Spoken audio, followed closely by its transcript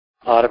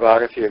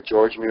Autobiography of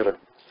George Muller,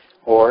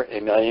 or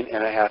A Million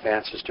and a Half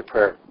Answers to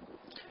Prayer.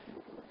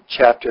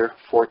 Chapter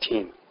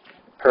 14,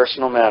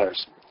 Personal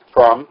Matters,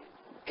 from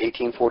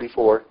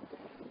 1844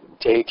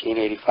 to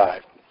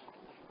 1885.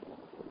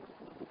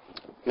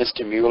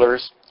 Mr.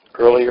 Muller's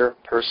earlier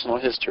personal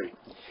history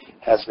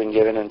has been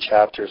given in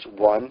chapters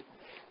 1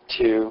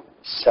 to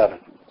 7.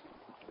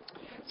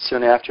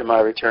 Soon after my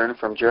return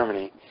from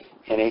Germany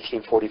in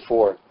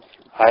 1844,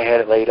 I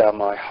had it laid on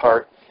my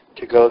heart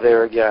to go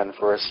there again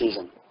for a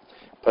season.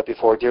 But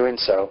before doing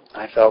so,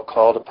 I felt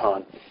called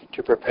upon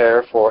to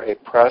prepare for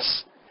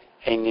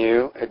a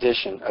new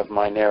edition of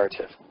my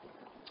narrative.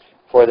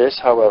 For this,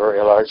 however,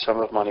 a large sum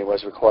of money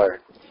was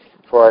required,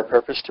 for I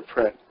purposed to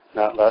print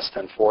not less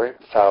than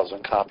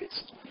 4,000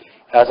 copies.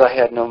 As I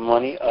had no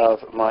money of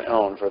my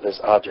own for this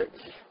object,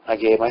 I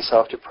gave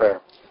myself to prayer,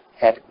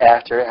 and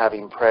after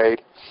having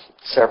prayed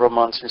several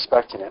months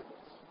respecting it,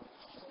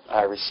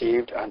 I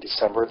received on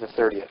December the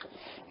 30th,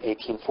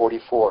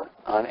 1844,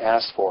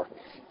 unasked for,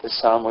 the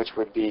sum which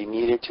would be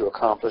needed to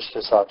accomplish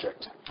this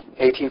object.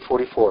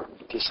 1844,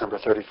 December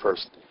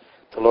 31st.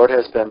 The Lord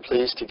has been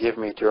pleased to give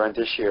me during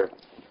this year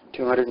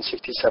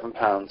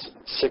 £267,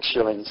 6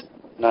 shillings,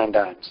 9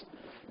 dimes.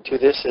 To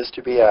this is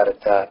to be added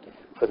that,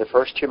 for the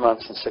first 2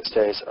 months and 6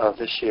 days of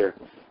this year,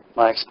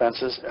 my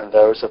expenses and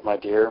those of my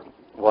dear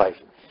wife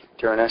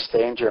during our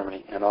stay in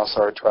Germany, and also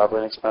our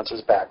traveling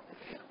expenses back,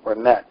 were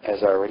met,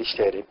 as I already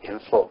stated, in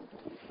full.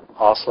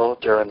 Also,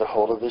 during the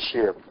whole of this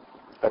year,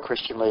 a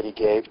Christian lady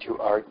gave to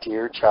our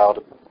dear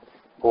child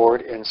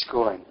board and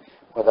schooling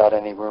without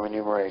any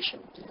remuneration,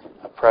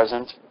 a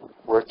present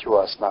worth to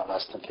us not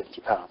less than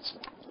 £50.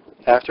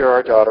 After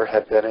our daughter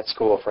had been at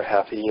school for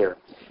half a year,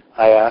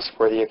 I asked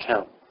for the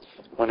account,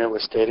 when it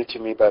was stated to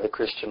me by the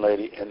Christian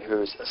lady in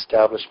whose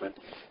establishment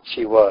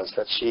she was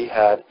that she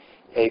had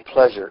a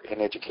pleasure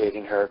in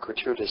educating her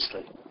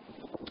gratuitously.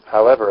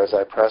 However, as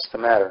I pressed the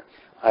matter,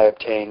 I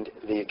obtained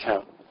the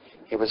account.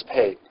 It was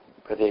paid,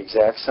 but the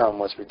exact sum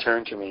was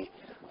returned to me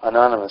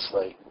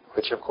anonymously,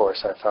 which of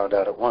course I found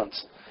out at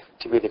once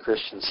to be the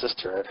Christian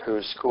sister at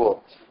whose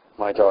school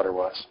my daughter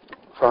was.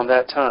 From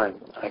that time,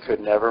 I could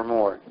never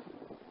more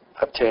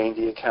obtain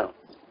the account,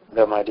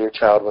 though my dear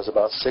child was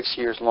about 6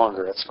 years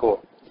longer at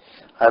school.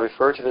 I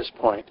refer to this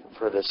point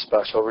for this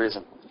special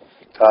reason.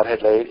 God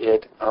had laid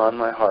it on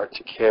my heart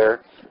to care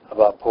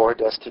about poor,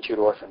 destitute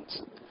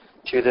orphans.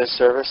 To this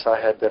service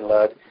I had been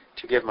led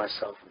to give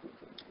myself.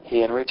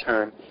 He, in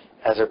return,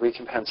 as a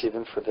recompense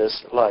even for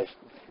this life,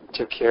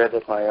 took care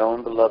that my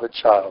own beloved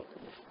child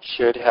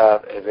should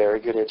have a very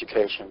good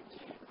education,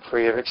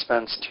 free of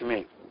expense to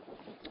me.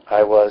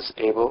 I was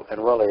able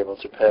and well able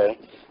to pay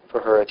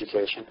for her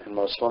education, and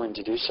most willing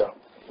to do so,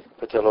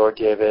 but the Lord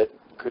gave it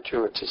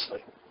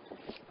gratuitously,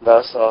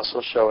 thus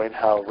also showing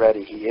how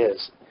ready He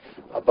is,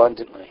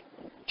 abundantly,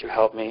 to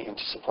help me and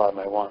to supply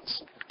my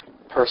wants.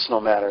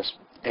 Personal Matters,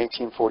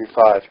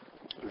 1845,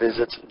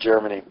 Visits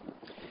Germany,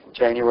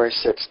 January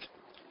 6th.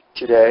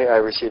 Today I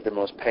received the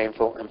most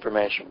painful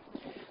information,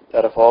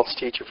 that a false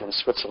teacher from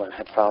Switzerland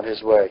had found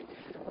his way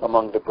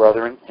among the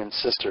brethren and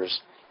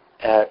sisters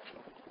at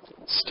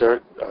it's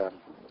Stuttgart,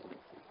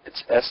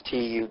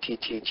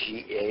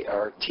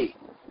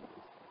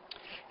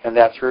 and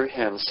that through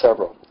him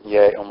several,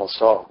 yea,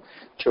 almost all,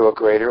 to a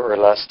greater or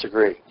less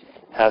degree,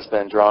 has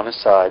been drawn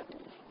aside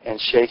and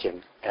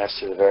shaken as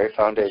to the very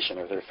foundation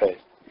of their faith.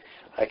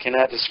 I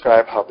cannot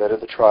describe how bitter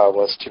the trial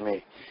was to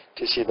me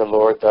to see the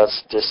Lord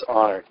thus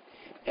dishonored,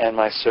 and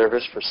my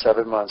service for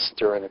 7 months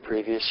during the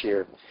previous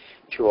year,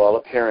 to all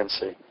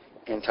appearance,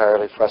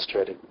 entirely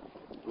frustrated.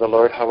 The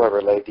Lord,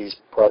 however, laid these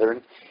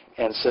brethren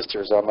and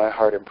sisters on my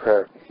heart in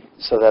prayer,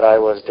 so that I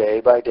was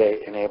day by day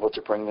enabled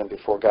to bring them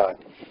before God,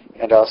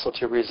 and also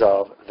to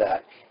resolve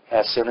that,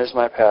 as soon as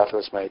my path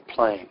was made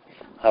plain,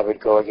 I would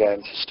go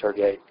again to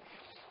Stuttgart,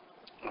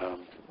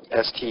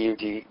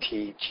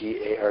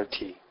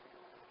 Stuttgart,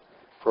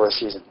 for a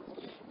season.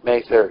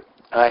 May 3rd.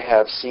 I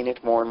have seen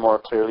it more and more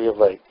clearly of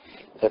late,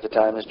 that the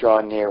time is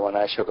drawing near when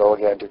I shall go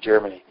again to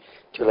Germany,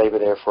 to labor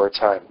there for a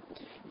time.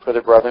 For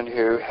the brethren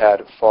who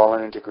had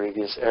fallen into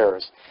grievous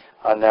errors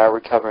are now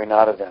recovering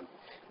out of them,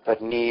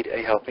 but need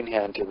a helping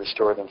hand to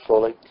restore them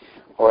fully,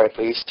 or at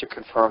least to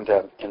confirm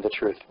them in the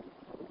truth.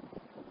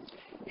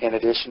 In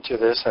addition to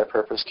this, I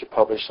purpose to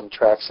publish some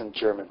tracts in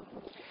German.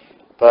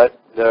 But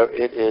though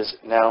it is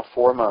now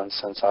 4 months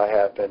since I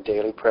have been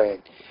daily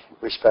praying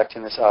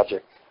respecting this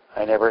object,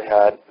 I never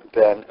had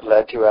been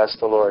led to ask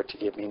the Lord to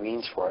give me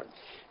means for it,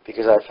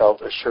 because I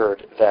felt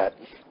assured that,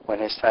 when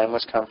His time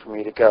was come for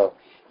me to go,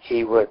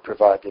 He would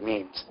provide the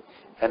means,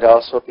 and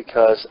also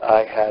because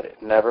I had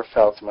never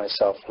felt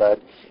myself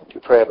led to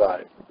pray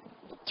about it.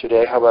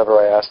 Today, however,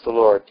 I ask the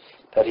Lord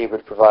that He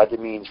would provide the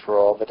means for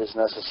all that is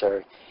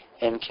necessary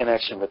in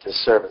connection with this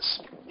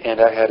service, and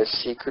I had a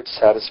secret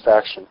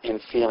satisfaction in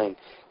feeling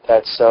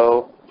that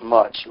so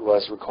much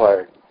was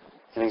required.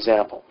 An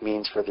example,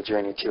 means for the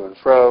journey to and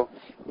fro,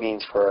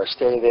 means for our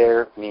stay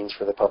there, means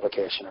for the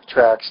publication of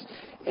tracts,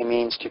 and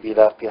means to be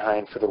left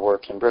behind for the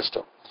work in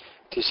Bristol,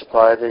 to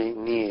supply the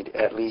need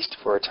at least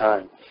for a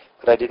time,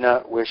 But I did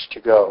not wish to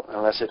go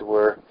unless it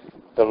were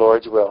the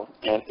Lord's will,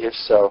 and if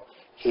so,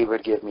 He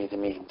would give me the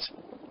means.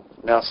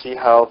 Now see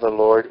how the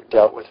Lord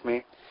dealt with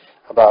me.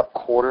 About a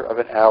quarter of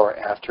an hour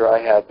after I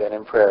had been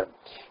in prayer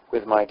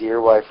with my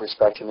dear wife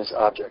respecting this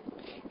object,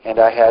 and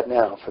I had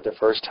now, for the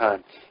first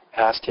time,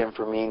 asked Him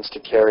for means to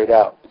carry it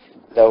out,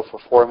 though for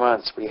 4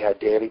 months we had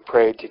daily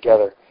prayed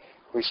together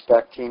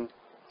respecting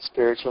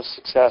spiritual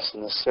success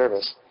in this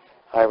service,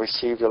 I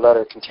received a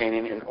letter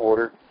containing an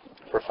order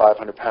for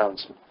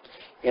 £500.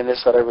 In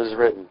this letter was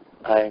written,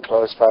 I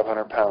enclose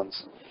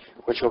 £500,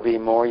 which will be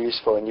more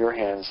useful in your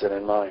hands than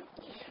in mine.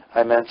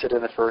 I meant it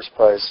in the first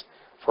place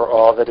for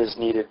all that is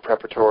needed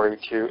preparatory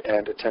to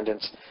and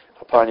attendance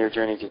upon your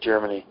journey to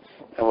Germany,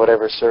 and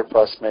whatever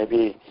surplus may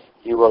be,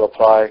 you will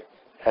apply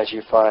as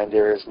you find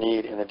there is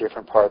need in the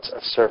different parts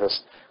of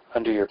service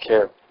under your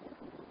care.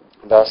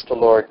 Thus the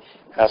Lord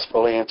has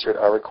fully answered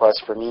our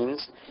request for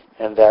means,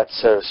 and that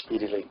so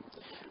speedily.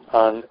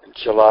 On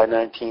July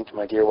 19th,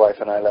 my dear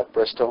wife and I left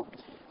Bristol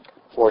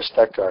for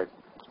Stuttgart.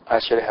 I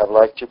should have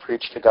liked to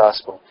preach the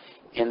gospel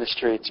in the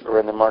streets or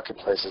in the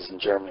marketplaces in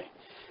Germany,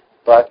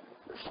 but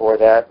for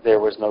that there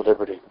was no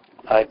liberty.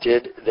 I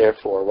did,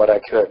 therefore, what I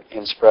could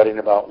in spreading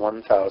about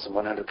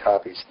 1,100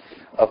 copies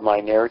of my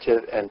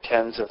narrative and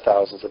tens of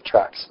thousands of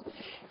tracts.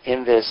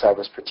 In this I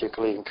was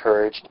particularly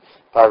encouraged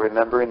by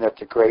remembering that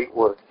the great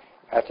work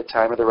at the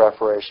time of the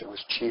Reformation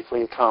was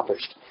chiefly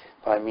accomplished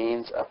by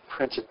means of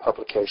printed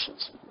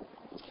publications.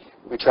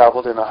 We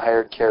traveled in a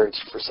hired carriage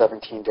for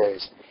 17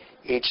 days,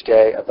 each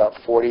day about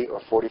 40 or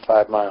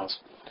 45 miles.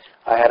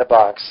 I had a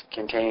box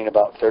containing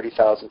about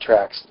 30,000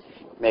 tracts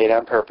made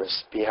on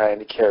purpose behind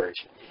the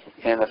carriage,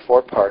 and in the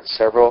forepart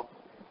several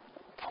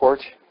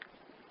portmanteaus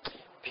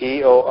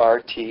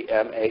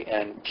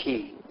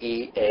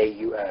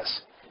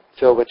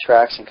filled with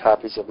tracts and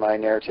copies of my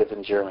narrative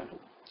in German.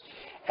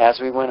 As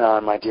we went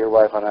on, my dear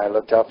wife and I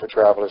looked out for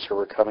travelers who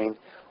were coming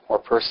or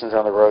persons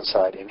on the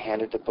roadside and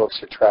handed the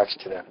books or tracts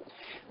to them.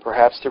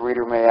 Perhaps the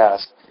reader may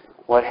ask,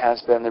 what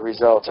has been the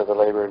result of the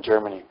labor in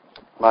Germany?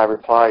 My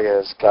reply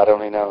is, God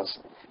only knows.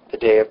 The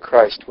day of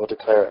Christ will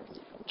declare it.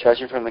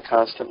 Judging from the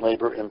constant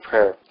labor in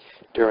prayer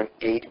during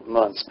 8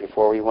 months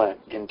before we went,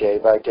 and day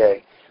by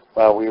day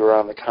while we were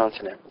on the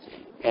continent,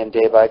 and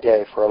day by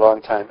day for a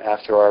long time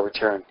after our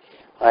return,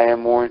 I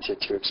am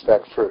warranted to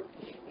expect fruit,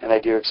 and I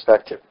do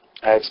expect it.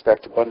 I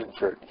expect abundant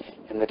fruit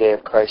in the day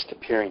of Christ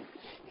appearing.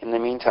 In the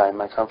meantime,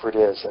 my comfort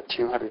is that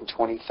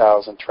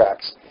 220,000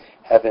 tracts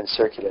have been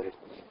circulated,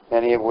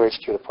 many of which,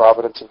 through the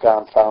providence of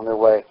God, found their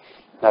way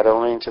not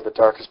only into the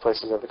darkest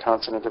places of the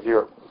continent of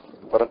Europe,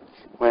 but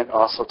went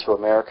also to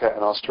America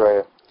and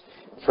Australia.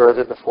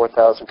 Further, the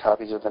 4,000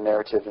 copies of the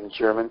narrative in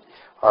German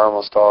are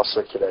almost all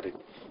circulated.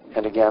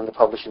 And again, the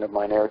publishing of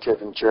my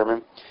narrative in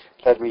German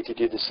led me to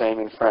do the same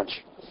in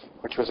French,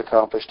 which was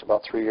accomplished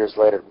about 3 years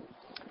later.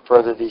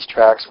 Further, these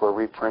tracts were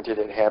reprinted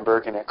at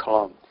Hamburg and at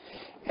Cologne,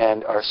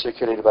 and are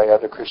circulated by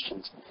other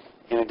Christians,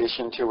 in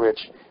addition to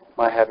which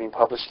my having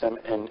published them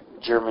in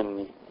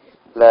Germany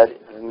led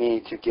me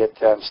to get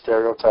them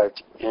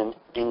stereotyped in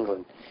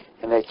England,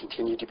 and they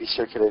continue to be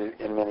circulated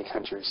in many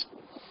countries.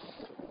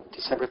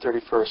 December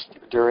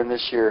 31st, during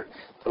this year,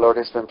 the Lord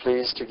has been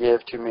pleased to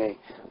give to me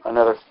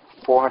another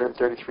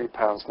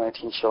 £433,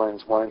 19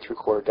 shillings, 1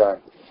 3/4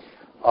 dime.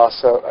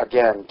 Also,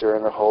 again,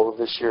 during the whole of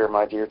this year,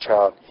 my dear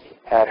child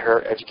had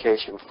her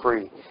education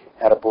free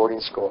at a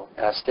boarding school,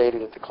 as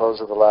stated at the close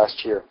of the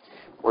last year,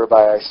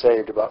 whereby I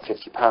saved about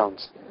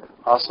 £50.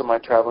 Also, my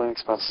traveling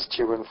expenses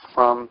to and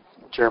from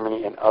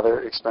Germany and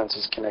other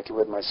expenses connected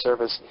with my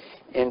service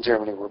in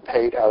Germany were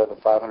paid out of the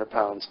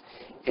 £500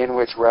 in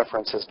which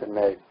reference has been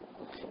made.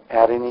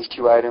 Adding these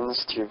two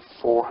items to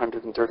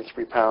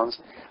 £433,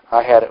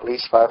 I had at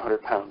least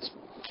 £500.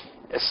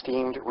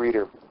 Esteemed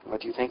reader,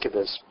 what do you think of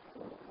this?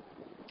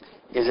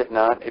 Is it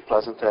not a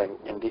pleasant thing,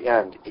 in the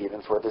end,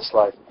 even for this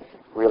life,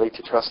 really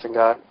to trust in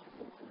God?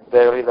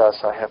 Verily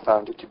thus I have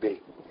found it to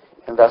be,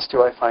 and thus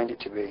do I find it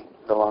to be,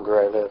 the longer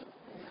I live.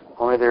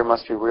 Only there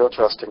must be real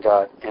trust in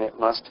God, and it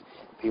must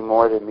be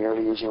more than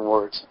merely using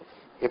words.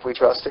 If we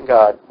trust in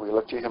God, we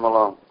look to Him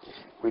alone.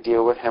 We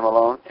deal with Him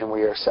alone, and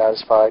we are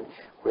satisfied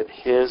with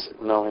His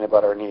knowing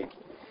about our need.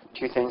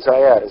 2 things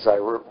I add as I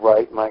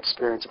write my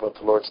experience about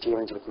the Lord's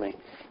dealings with me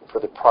for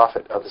the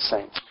profit of the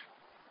saints.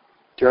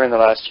 During the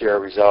last year, I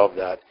resolved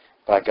that,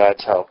 by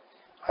God's help,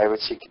 I would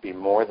seek to be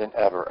more than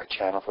ever a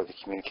channel for the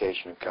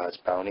communication of God's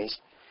bounties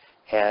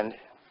and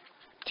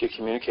to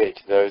communicate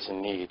to those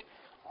in need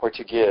or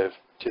to give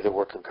to the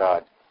work of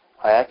God.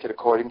 I acted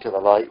according to the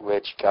light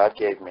which God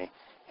gave me,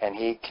 and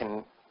He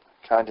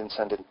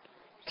condescended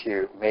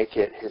to make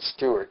it His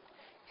steward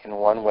in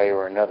one way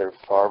or another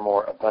far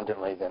more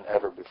abundantly than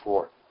ever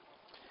before.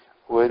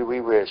 Would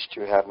we wish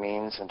to have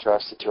means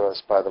entrusted to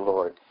us by the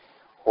Lord,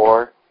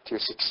 or to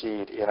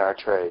succeed in our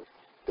trade,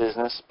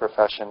 business,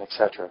 profession,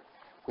 etc.,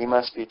 we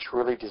must be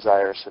truly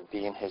desirous of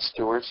being His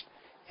stewards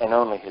and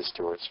only His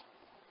stewards.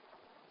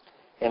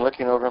 In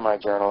looking over my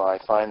journal, I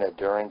find that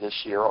during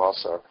this year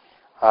also,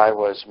 I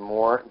was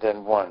more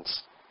than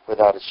once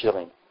without a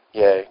shilling,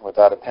 yea,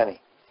 without a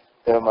penny.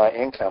 though my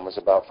income was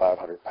about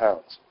 500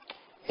 pounds.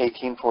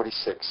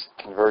 1846,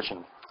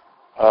 conversion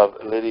of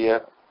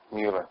Lydia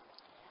Muller.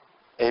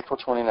 April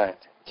 29th.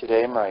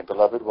 Today my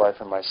beloved wife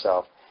and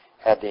myself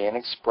had the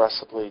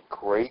inexpressibly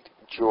great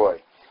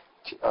joy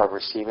of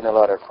receiving a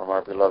letter from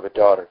our beloved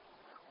daughter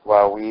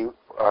while we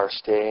are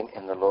staying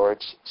in the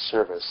Lord's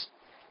service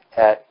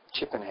at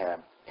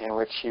Chippenham, in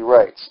which she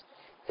writes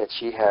that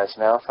she has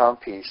now found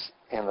peace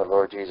in the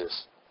Lord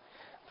Jesus.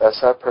 Thus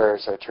our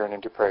prayers are turned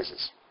into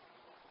praises.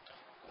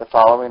 The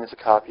following is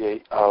a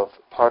copy of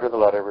part of the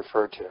letter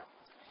referred to.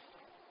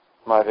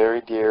 My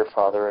very dear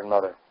father and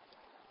mother,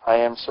 I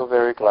am so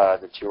very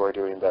glad that you are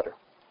doing better.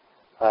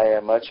 I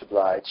am much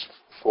obliged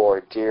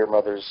for dear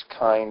mother's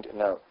kind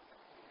note.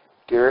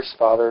 Dearest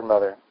father and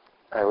mother,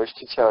 I wish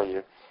to tell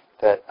you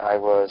that I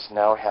was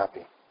now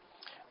happy,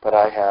 but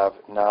I have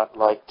not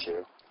liked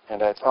to,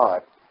 and I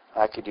thought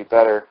I could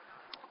better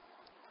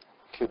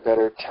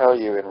tell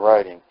you in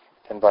writing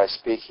than by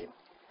speaking.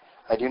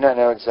 I do not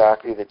know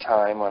exactly the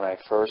time when I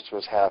first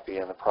was happy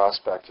in the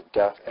prospect of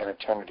death and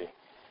eternity,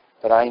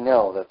 but I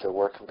know that the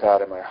work of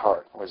God in my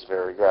heart was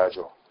very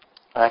gradual.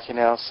 I can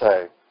now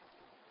say,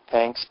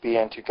 thanks be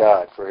unto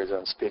God for his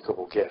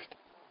unspeakable gift.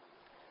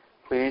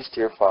 Please,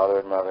 dear father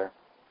and mother,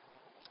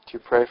 to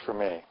pray for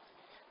me,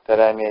 that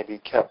I may be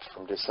kept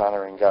from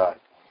dishonoring God,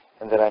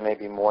 and that I may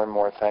be more and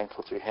more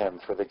thankful to him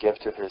for the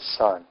gift of his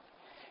Son,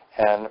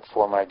 and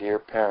for my dear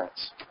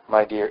parents,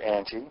 my dear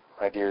auntie,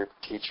 my dear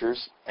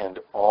teachers, and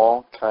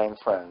all kind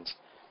friends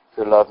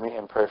who love me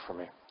and pray for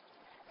me.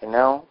 And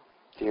now,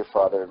 dear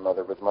father and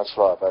mother, with much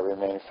love, I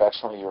remain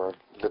affectionately your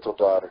little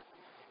daughter,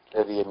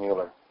 Lydia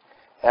Muller.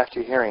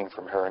 After hearing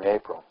from her in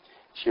April,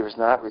 she was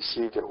not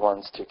received at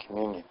once to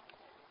communion,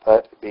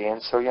 but being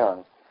so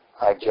young,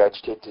 I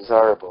judged it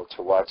desirable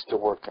to watch the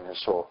work in her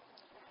soul.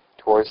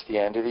 Towards the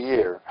end of the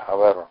year,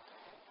 however,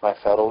 my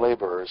fellow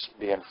laborers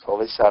being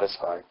fully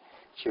satisfied,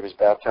 she was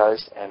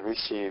baptized and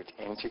received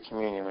into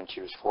communion when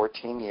she was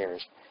 14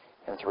 years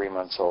and 3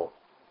 months old.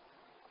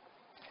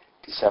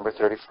 December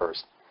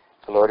 31st.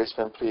 The Lord has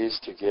been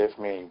pleased to give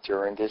me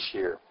during this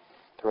year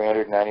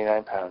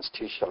 399 pounds,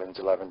 2 shillings,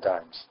 11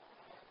 dimes.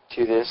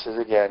 To this is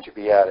again to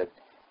be added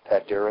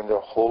that during the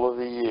whole of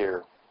the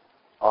year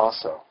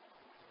also,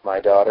 my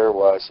daughter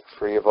was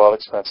free of all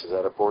expenses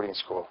at a boarding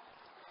school.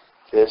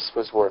 This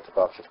was worth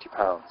about 50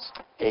 pounds.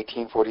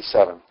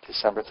 1847,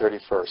 December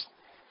 31st.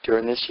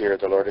 During this year,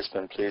 the Lord has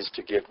been pleased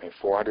to give me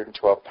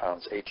 412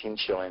 pounds, 18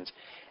 shillings,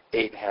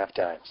 8.5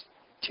 dimes.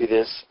 To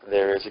this,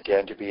 there is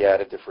again to be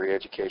added the free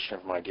education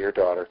of my dear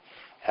daughter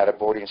at a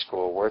boarding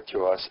school worth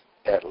to us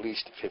at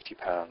least 50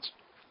 pounds.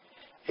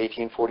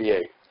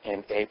 1848.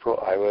 In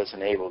April, I was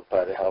enabled,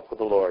 by the help of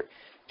the Lord,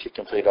 to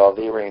complete all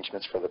the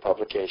arrangements for the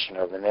publication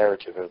of the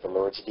narrative of the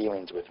Lord's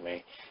dealings with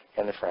me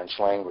in the French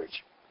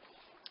language.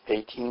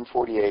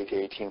 1848 to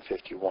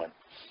 1851.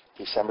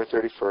 December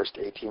 31st,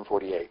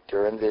 1848.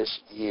 During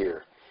this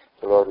year,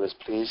 the Lord was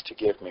pleased to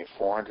give me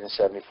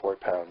 474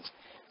 pounds,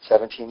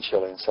 17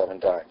 shillings, 7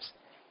 dimes.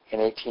 In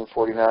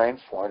 1849,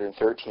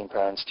 413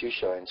 pounds, 2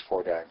 shillings,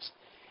 4 dimes.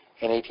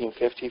 In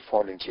 1850,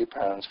 402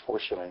 pounds, 4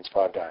 shillings,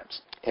 5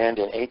 dimes. And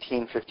in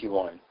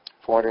 1851,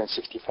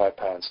 465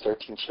 pounds,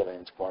 13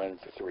 shillings, 1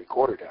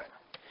 3/4 dime.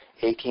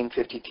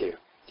 1852,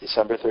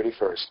 December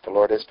 31st. The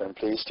Lord has been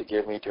pleased to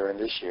give me during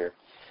this year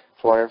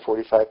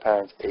 445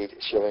 pounds, 8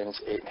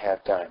 shillings,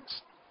 8.5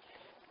 dimes.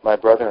 My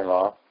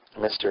brother-in-law,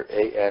 Mr.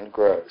 A.N.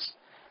 Groves,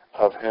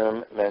 of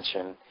whom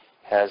mention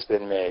has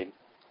been made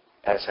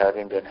as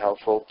having been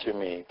helpful to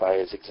me by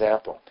his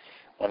example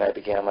when I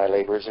began my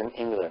labors in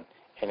England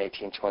in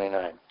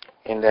 1829,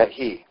 in that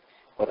he,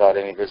 without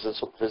any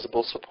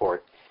visible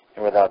support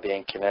and without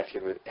being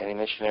connected with any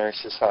missionary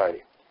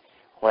society,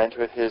 went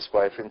with his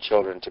wife and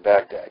children to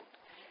Baghdad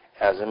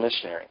as a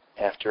missionary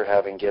after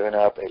having given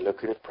up a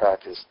lucrative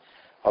practice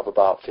of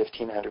about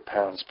 1,500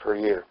 pounds per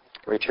year.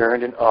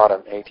 Returned in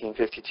autumn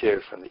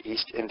 1852 from the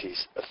East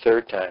Indies a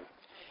third time,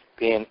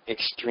 being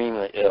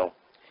extremely ill.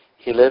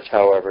 He lived,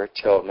 however,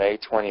 till May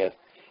 20th,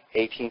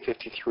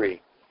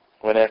 1853,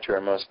 when after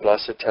a most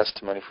blessed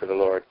testimony for the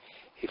Lord,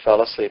 he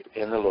fell asleep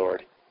in the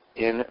Lord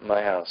in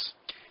my house.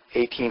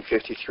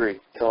 1853,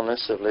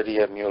 illness of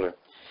Lydia Muller.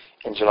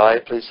 In July,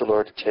 it pleased the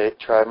Lord to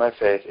try my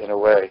faith in a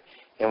way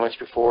in which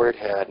before it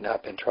had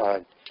not been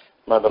tried.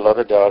 My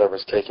beloved daughter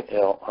was taken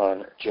ill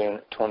on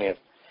June 20th.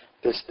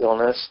 This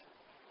illness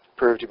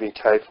proved to be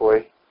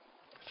typhoid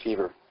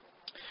fever.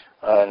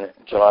 On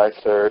July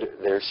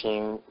 3rd, there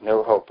seemed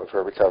no hope of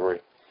her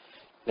recovery.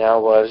 Now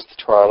was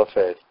the trial of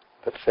faith,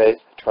 but faith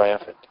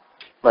triumphant.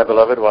 My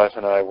beloved wife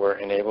and I were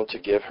enabled to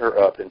give her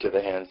up into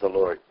the hands of the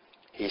Lord.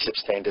 He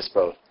sustained us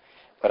both.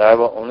 But I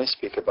will only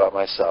speak about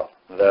myself.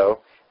 Though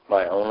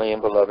my only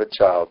and beloved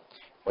child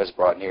was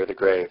brought near the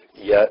grave,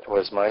 yet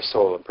was my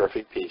soul in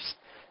perfect peace,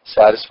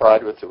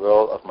 satisfied with the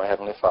will of my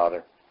Heavenly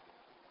Father,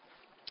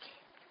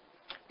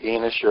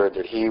 being assured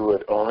that He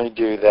would only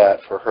do that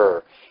for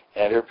her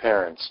and her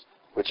parents,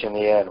 which in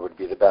the end would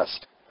be the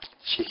best.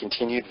 She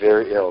continued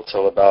very ill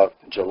till about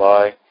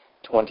July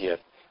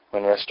 20th,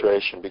 when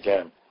restoration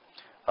began.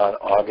 On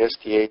August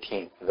the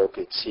 18th, though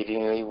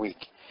exceedingly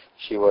weak,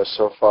 she was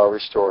so far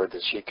restored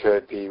that she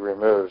could be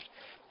removed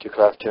to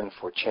Clifton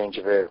for change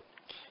of air.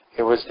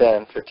 It was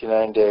then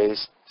 59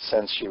 days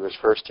since she was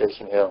first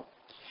taken ill.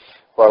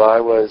 While I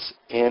was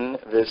in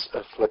this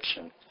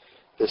affliction,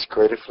 this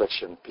great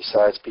affliction,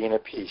 besides being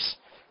at peace,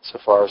 so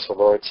far as the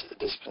Lord's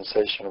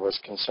dispensation was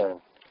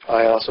concerned,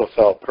 I also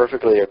felt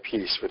perfectly at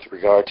peace with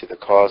regard to the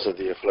cause of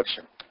the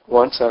affliction.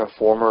 Once on a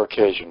former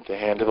occasion, the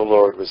hand of the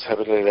Lord was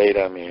heavily laid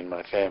on me and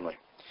my family.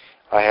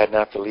 I had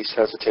not the least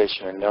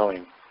hesitation in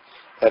knowing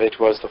that it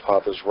was the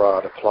Father's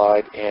rod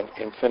applied in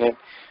infinite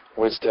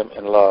wisdom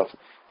and love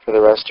for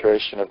the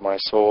restoration of my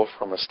soul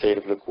from a state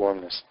of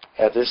lukewarmness.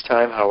 At this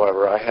time,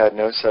 however, I had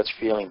no such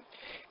feeling,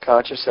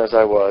 conscious as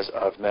I was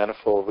of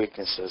manifold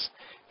weaknesses,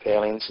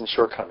 failings, and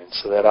shortcomings,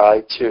 so that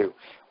I, too,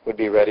 would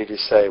be ready to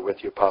say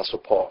with the Apostle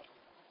Paul,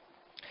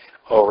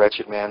 "O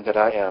wretched man that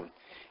I am."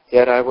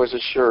 Yet I was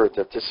assured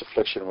that this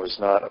affliction was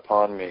not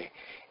upon me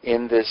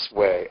in this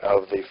way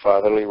of the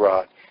fatherly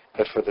rod,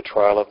 but for the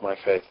trial of my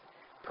faith.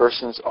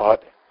 Persons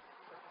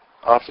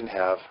often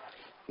have,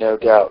 no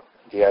doubt,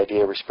 the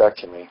idea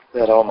respecting me,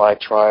 that all my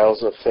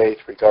trials of faith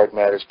regard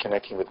matters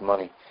connecting with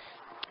money,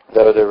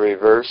 though the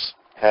reverse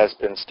has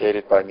been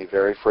stated by me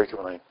very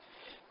frequently.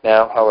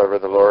 Now, however,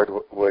 the Lord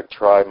would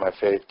try my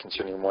faith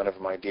concerning one of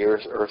my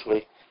dearest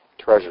earthly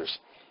treasures,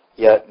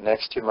 yet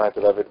next to my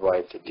beloved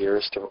wife, the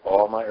dearest of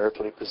all my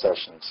earthly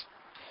possessions.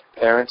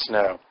 Parents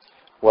know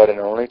what an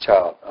only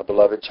child, a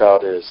beloved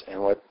child is,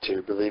 and what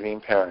to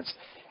believing parents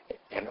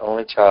an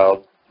only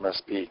child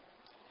must be.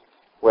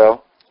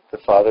 Well, the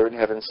Father in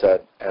heaven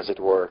said, as it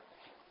were,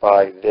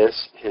 by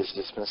this his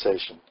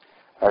dispensation,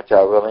 "Art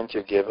thou willing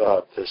to give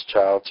up this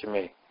child to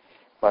me?"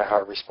 My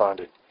heart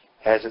responded,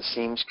 "As it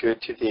seems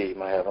good to thee,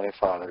 my heavenly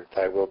Father,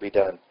 thy will be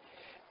done."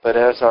 But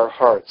as our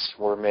hearts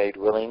were made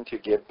willing to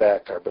give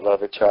back our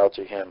beloved child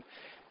to him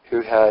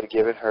who had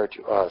given her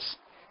to us,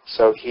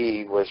 so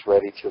he was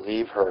ready to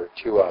leave her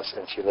to us,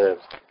 and she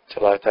lived.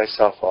 Delight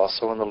thyself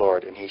also in the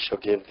Lord, and he shall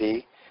give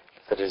thee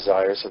the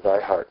desires of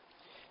thy heart.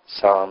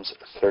 Psalms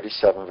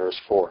 37, verse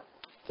 4.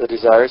 The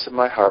desires of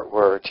my heart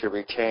were to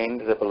retain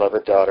the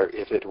beloved daughter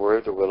if it were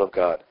the will of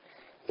God.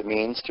 The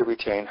means to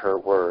retain her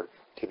were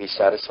to be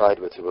satisfied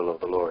with the will of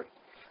the Lord.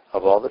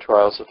 Of all the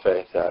trials of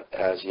faith that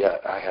as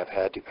yet I have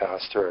had to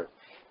pass through,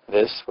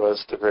 this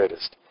was the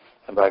greatest,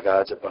 and by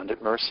God's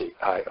abundant mercy,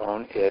 I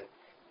own it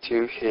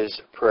to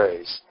his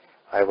praise.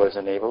 I was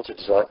enabled to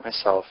delight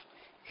myself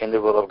in the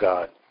will of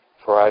God,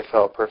 for I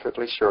felt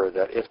perfectly sure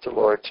that if the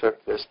Lord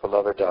took this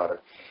beloved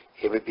daughter,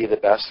 it would be the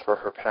best for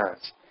her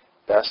parents,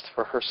 best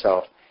for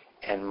herself,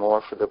 and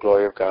more for the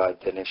glory of God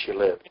than if she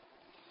lived.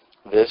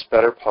 This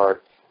better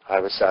part I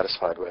was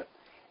satisfied with,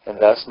 and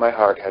thus my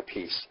heart had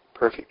peace,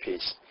 perfect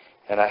peace,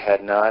 and I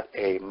had not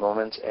a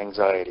moment's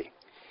anxiety.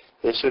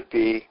 This would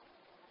be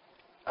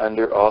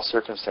under all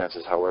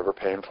circumstances, however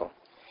painful,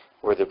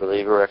 were the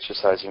believer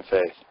exercising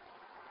faith.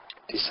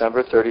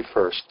 December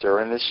 31st,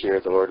 during this year,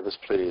 the Lord was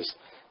pleased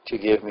to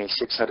give me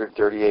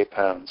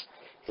 £638,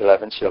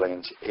 11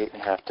 shillings,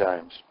 8½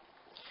 dimes.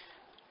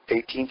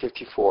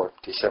 1854,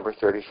 December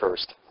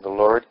 31st, the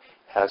Lord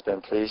has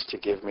been pleased to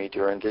give me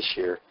during this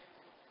year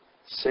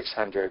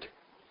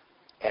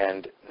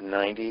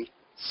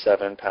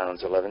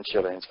 £697, 11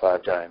 shillings,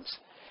 5 dimes.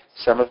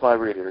 Some of my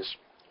readers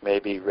may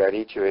be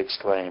ready to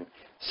exclaim,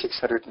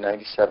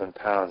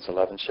 £697,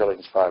 11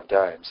 shillings, 5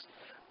 dimes.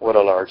 What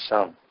a large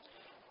sum.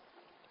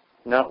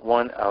 Not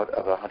one out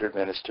of 100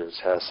 ministers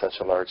has such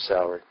a large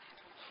salary,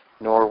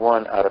 nor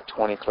one out of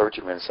 20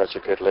 clergymen such a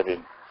good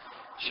living.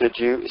 Should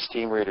you,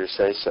 esteemed readers,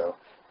 say so,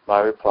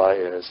 my reply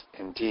is,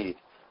 indeed,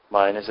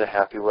 mine is a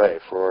happy way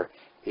for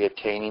the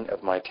attaining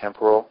of my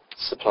temporal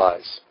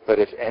supplies. But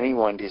if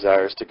anyone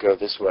desires to go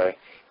this way,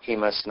 he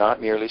must not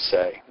merely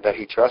say that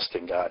he trusts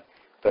in God,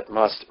 but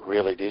must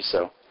really do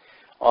so.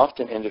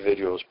 Often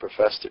individuals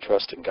profess to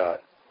trust in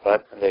God,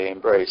 but they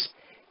embrace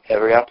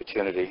every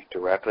opportunity,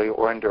 directly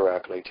or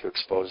indirectly, to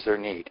expose their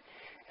need,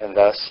 and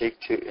thus seek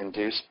to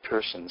induce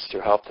persons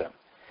to help them.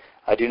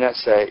 I do not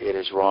say it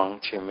is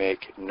wrong to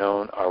make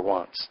known our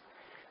wants,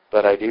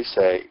 but I do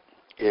say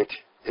it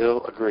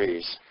ill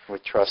agrees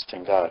with trust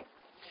in God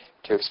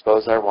to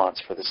expose our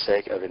wants for the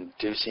sake of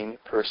inducing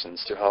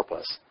persons to help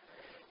us.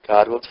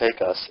 God will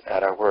take us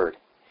at our word.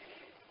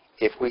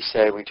 If we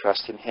say we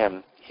trust in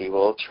him, he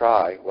will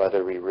try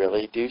whether we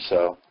really do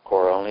so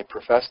or only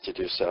profess to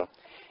do so,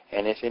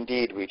 and if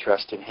indeed we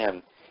trust in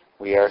him,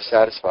 we are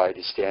satisfied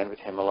to stand with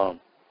him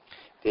alone.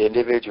 The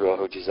individual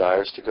who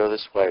desires to go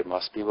this way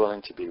must be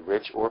willing to be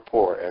rich or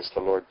poor as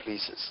the Lord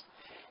pleases.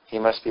 He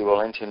must be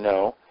willing to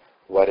know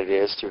what it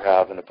is to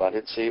have an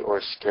abundancy or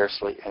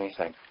scarcely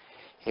anything.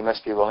 He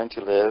must be willing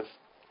to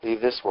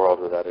leave this world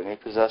without any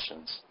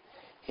possessions.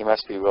 He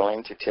must be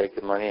willing to take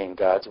the money in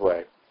God's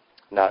way,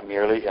 not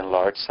merely in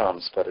large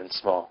sums, but in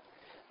small.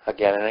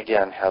 Again and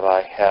again have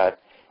I had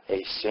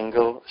a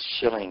single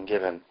shilling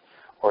given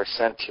or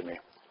sent to me.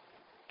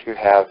 To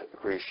have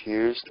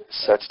refused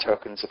such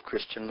tokens of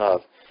Christian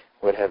love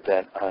would have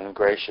been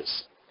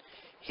ungracious.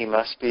 He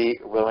must be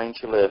willing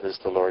to live as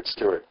the Lord's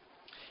steward.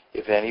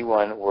 If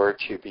anyone were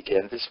to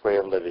begin this way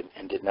of living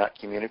and did not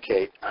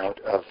communicate out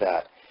of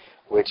that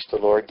which the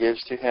Lord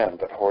gives to him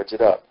but hoards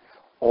it up,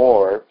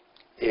 or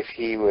if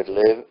he would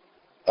live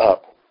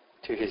up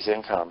to his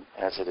income,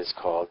 as it is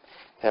called,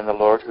 then the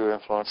Lord, who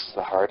influences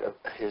the heart of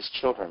his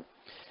children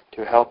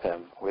to help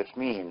him with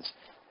means,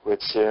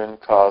 would soon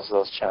cause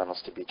those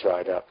channels to be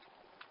dried up.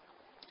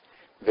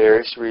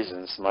 Various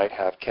reasons might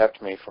have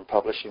kept me from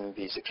publishing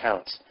these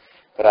accounts,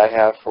 but I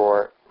have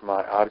for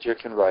my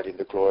object in writing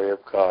the glory of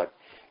God,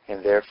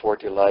 and therefore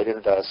delight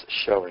in thus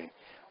showing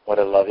what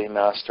a loving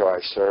Master I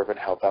serve and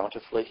how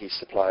bountifully he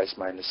supplies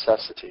my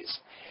necessities.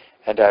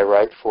 And I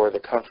write for the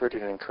comfort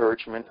and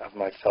encouragement of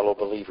my fellow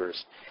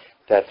believers,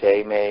 that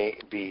they may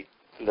be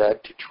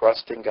led to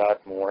trust in God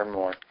more and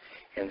more,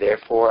 and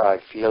therefore I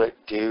feel it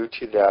due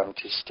to them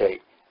to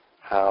state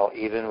how,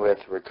 even with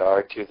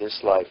regard to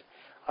this life,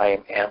 I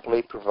am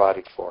amply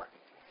provided for,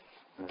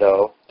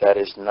 though that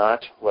is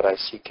not what I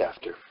seek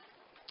after.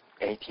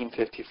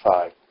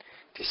 1855,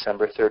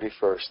 December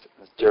 31st.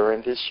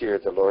 During this year,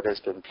 the Lord has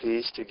been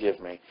pleased to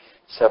give me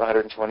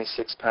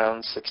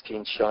 £726,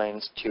 16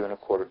 shillings, 2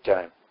 1/4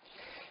 dime.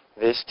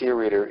 This, dear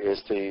reader,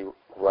 is the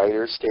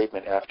writer's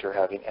statement after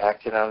having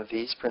acted on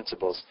these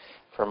principles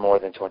for more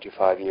than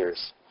 25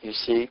 years. You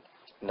see,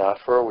 not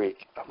for a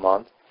week, a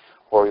month,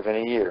 or even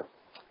a year,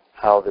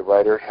 how the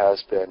writer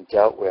has been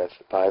dealt with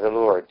by the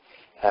Lord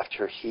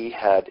after he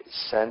had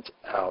sent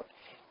out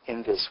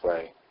in this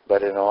way,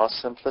 but in all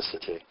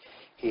simplicity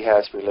he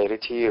has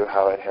related to you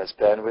how it has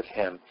been with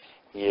him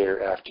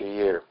year after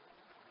year.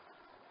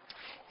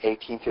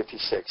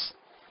 1856.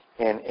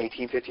 In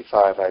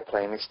 1855, I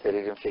plainly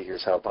stated in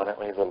figures how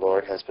abundantly the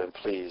Lord has been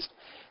pleased,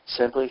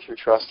 simply through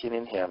trusting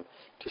in him,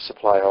 to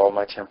supply all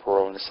my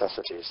temporal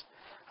necessities.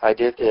 I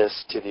did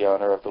this to the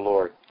honor of the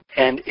Lord,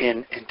 and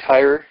in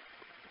entire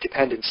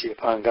dependency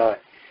upon God.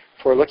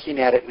 For looking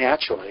at it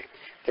naturally,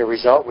 the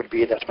result would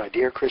be that my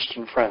dear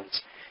Christian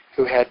friends,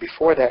 who had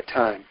before that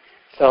time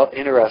felt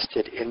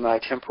interested in my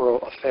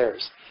temporal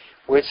affairs,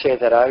 would say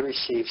that I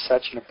received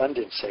such an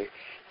abundancy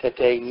that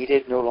they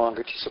needed no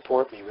longer to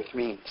support me with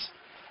means.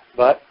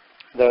 But,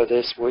 though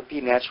this would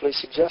be naturally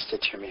suggested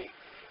to me,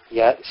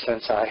 yet,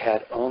 since I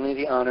had only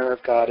the honor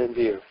of God in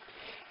view,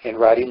 in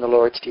writing the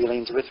Lord's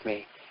dealings with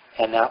me,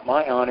 and not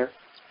my honor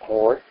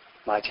or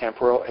my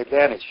temporal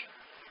advantage,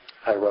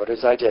 I wrote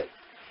as I did,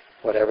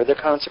 whatever the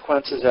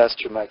consequences as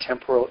to my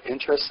temporal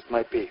interests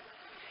might be.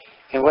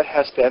 And what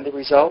has been the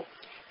result?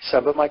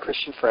 Some of my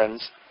Christian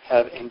friends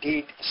have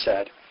indeed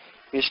said,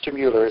 Mr.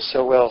 Muller is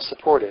so well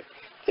supported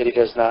that he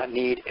does not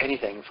need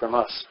anything from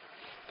us.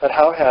 But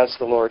how has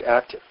the Lord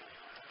acted?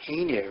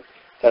 He knew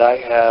that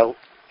I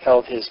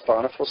held his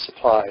bountiful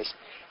supplies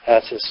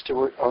as his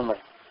steward only,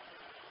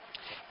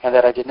 and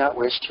that I did not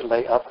wish to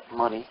lay up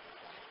money,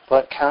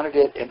 but counted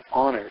it an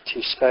honor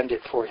to spend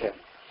it for him.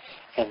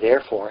 And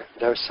therefore,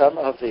 though some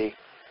of the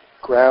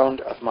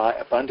ground of my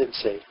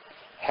abundancy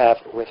have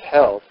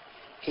withheld,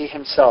 he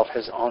himself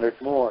has honored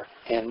more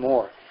and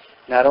more,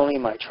 not only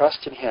my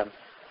trust in him,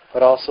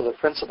 but also the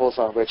principles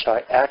on which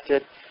I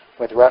acted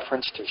with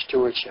reference to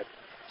stewardship,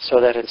 so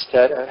that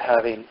instead of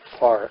having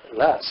far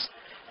less,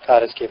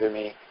 God has given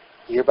me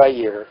year by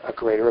year a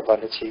greater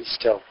abundancy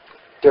still.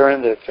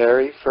 During the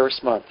very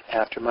first month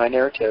after my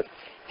narrative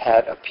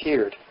had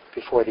appeared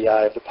before the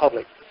eye of the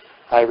public,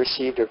 I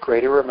received a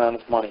greater amount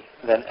of money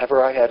than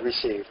ever I had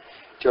received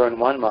during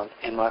 1 month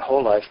in my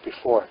whole life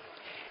before.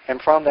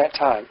 And from that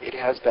time it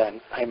has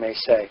been, I may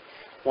say,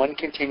 one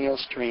continual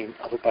stream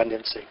of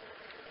abundancy.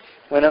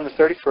 When on the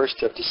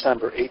 31st of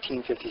December,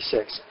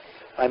 1856,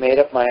 I made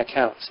up my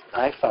accounts,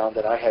 I found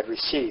that I had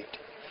received,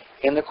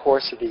 in the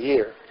course of the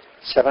year,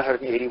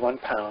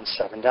 £781,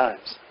 7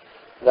 dimes.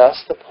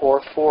 Thus the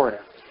poor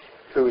foreigner,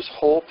 whose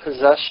whole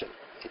possession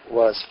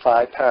was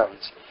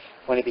 £5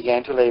 when he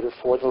began to labor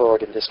for the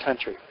Lord in this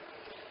country,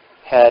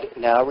 had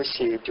now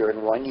received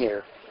during 1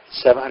 year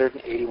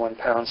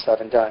 £781,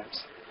 7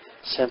 dimes,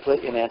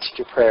 simply in answer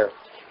to prayer,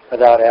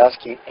 without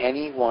asking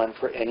any one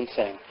for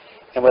anything,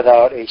 and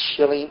without a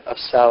shilling of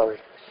salary,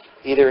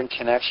 either in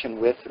connection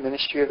with the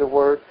ministry of the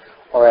Word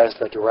or as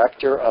the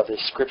director of the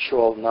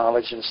scriptural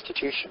knowledge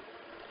institution.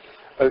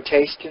 O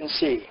taste and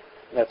see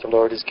that the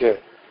Lord is good.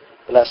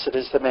 Blessed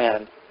is the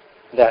man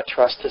that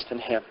trusteth in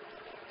him.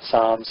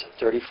 Psalms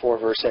 34,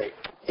 verse 8.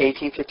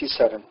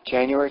 1857,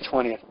 January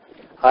 20th.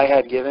 I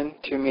had given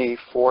to me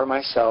for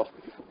myself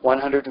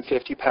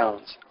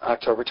 £150,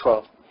 October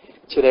 12th.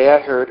 Today I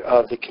heard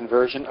of the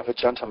conversion of a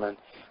gentleman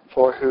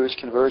for whose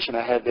conversion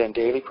I had been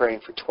daily praying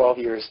for 12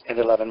 years and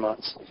 11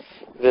 months,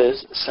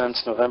 viz.,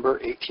 since November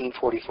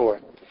 1844.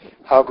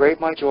 How great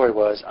my joy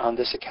was on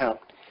this account,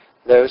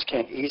 those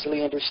can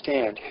easily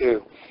understand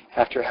who,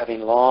 after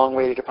having long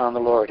waited upon the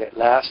Lord, at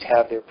last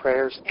have their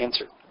prayers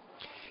answered.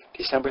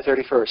 December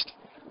 31st.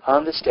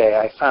 On this day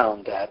I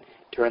found that,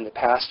 during the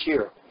past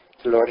year,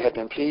 the Lord had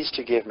been pleased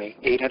to give me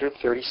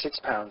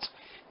 £836,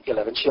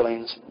 11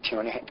 shillings, 2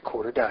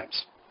 1/4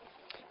 dimes.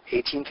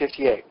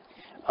 1858.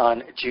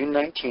 On June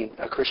 19th,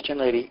 a Christian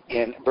lady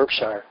in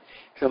Berkshire,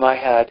 whom I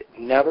had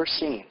never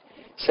seen,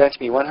 sent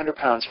me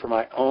 £100 for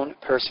my own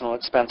personal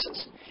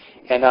expenses.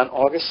 And on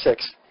August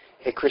 6th,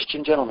 a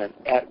Christian gentleman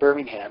at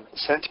Birmingham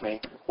sent me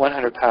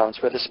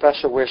 £100 with a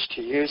special wish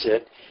to use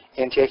it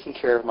in taking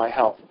care of my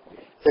health.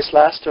 This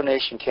last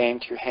donation came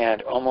to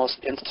hand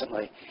almost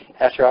instantly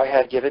after I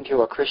had given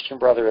to a Christian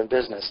brother in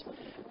business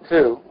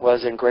who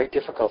was in great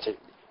difficulty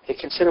a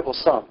considerable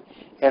sum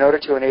in order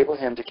to enable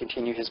him to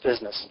continue his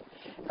business.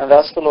 And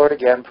thus the Lord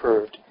again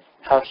proved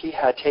how he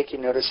had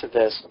taken notice of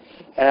this,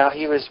 and how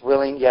he was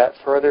willing yet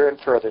further and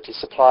further to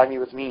supply me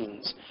with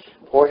means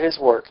for his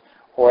work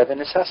or the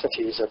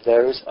necessities of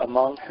those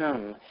among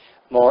whom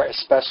more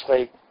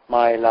especially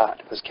my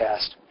lot was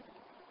cast.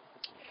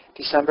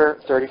 December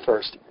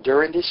 31st.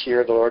 During this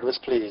year the Lord was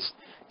pleased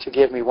to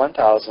give me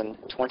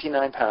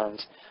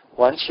 £1,029,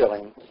 1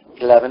 shilling,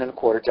 11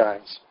 1/4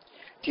 dimes.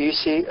 Do you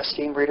see,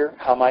 esteemed reader,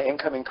 how my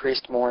income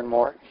increased more and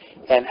more?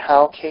 And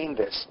how came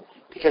this?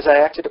 Because I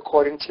acted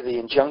according to the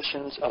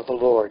injunctions of the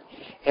Lord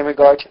in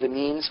regard to the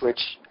means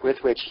with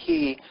which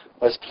He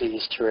was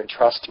pleased to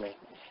entrust me.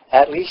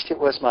 At least it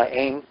was my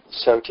aim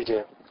so to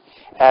do.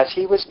 As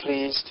He was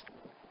pleased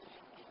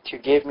to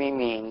give me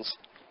means,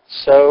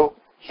 so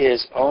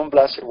His own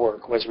blessed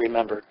work was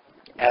remembered.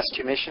 As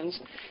to missions,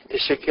 the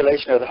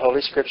circulation of the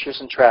Holy Scriptures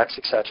and tracts,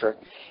 etc.,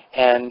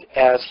 and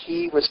as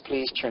He was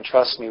pleased to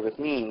entrust me with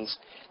means,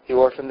 the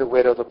orphan, the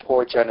widow, the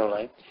poor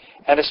generally,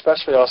 and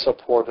especially also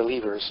poor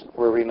believers,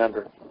 were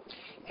remembered.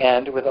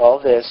 And with all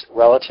this,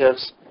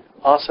 relatives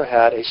also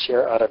had a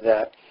share out of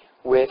that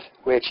with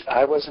which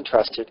I was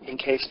entrusted in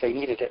case they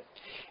needed it.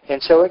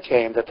 And so it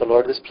came that the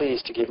Lord was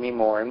pleased to give me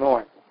more and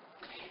more.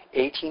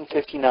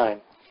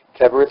 1859,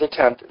 February the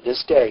 10th,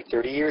 this day,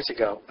 30 years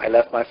ago, I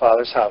left my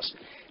father's house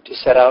to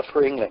set out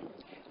for England.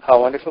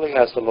 How wonderfully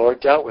has the Lord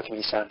dealt with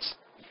me since.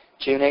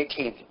 June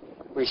 18th,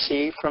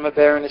 received from a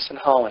baroness in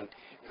Holland,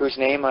 whose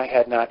name I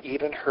had not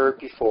even heard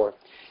before,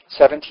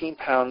 £17,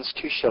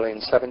 2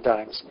 shillings, 7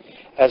 dimes,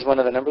 as one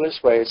of the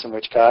numberless ways in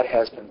which God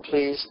has been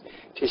pleased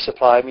to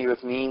supply me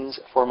with means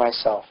for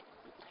myself.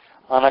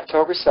 On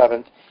October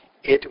 7th,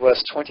 it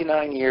was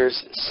 29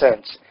 years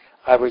since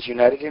I was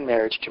united in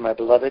marriage to my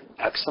beloved,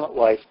 excellent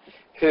wife,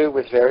 who,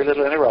 with very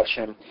little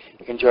interruption,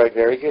 enjoyed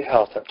very good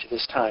health up to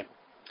this time.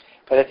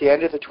 But at the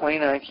end of the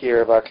 29th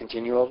year of our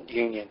continual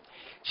union,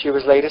 she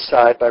was laid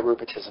aside by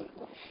rheumatism,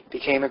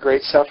 became a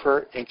great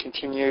sufferer, and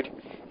continued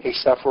a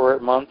sufferer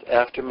month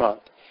after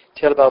month,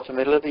 till about the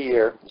middle of the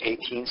year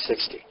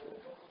 1860.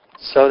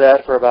 So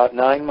that for about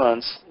 9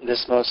 months,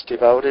 this most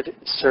devoted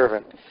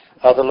servant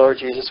of the Lord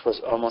Jesus was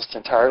almost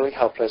entirely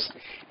helpless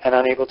and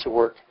unable to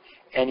work.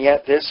 And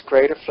yet this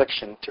great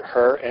affliction to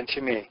her and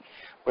to me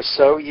was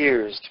so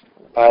used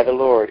by the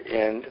Lord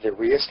in the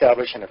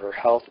reestablishment of her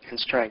health and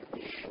strength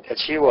that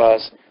she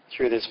was,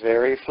 through this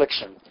very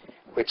affliction,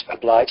 which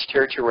obliged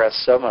her to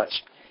rest so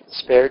much,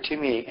 spared to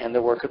me and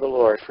the work of the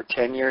Lord for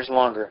 10 years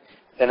longer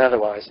than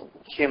otherwise,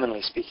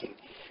 humanly speaking,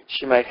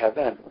 she might have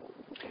been.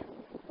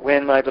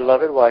 When my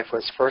beloved wife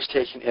was first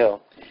taken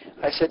ill,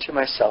 I said to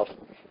myself,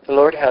 the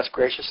Lord has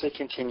graciously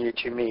continued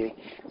to me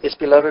this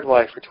beloved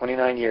wife for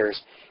 29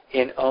 years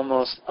in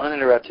almost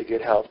uninterrupted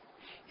good health.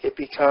 It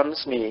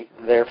becomes me,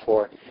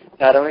 therefore,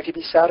 not only to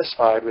be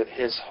satisfied with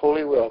His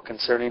holy will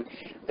concerning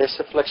this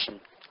affliction,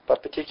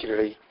 but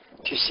particularly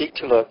to seek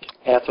to look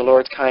at the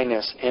Lord's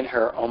kindness in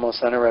her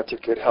almost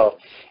uninterrupted good health,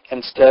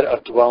 instead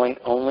of dwelling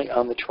only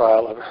on the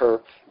trial of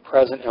her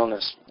present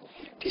illness.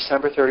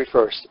 December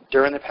 31st.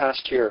 During the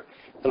past year,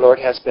 the Lord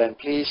has been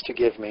pleased to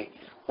give me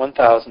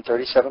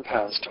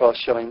 £1,037, 12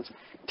 shillings,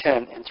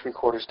 10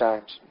 3/4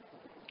 dimes.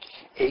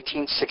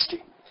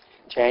 1860.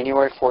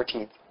 January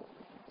 14th.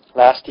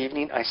 Last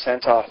evening I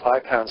sent off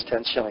 £5,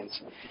 10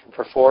 shillings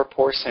for 4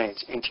 poor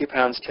saints and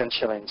 £2, 10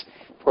 shillings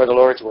for the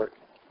Lord's work.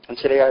 And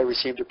today I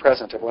received a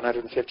present of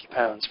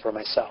 £150 for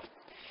myself.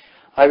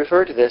 I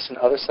refer to this and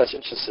other such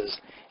instances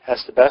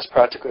as the best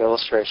practical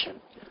illustration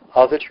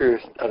of the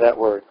truth of that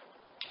word.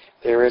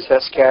 There is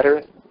that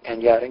scattereth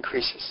and yet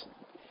increases.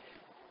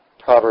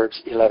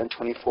 Proverbs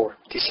 11:24.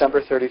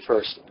 December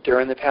 31st.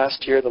 During the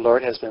past year the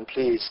Lord has been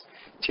pleased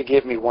to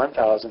give me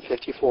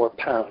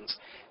 £1,054,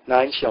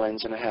 9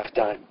 shillings and a half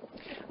dime.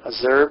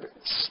 Observe,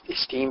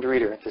 esteemed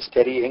reader, the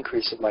steady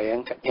increase of my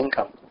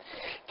income.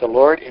 The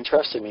Lord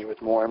entrusted me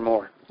with more and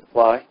more.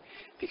 Why?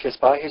 Because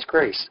by His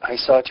grace I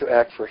sought to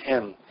act for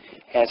Him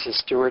as His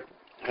steward,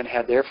 and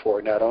had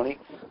therefore not only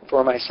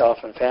for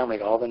myself and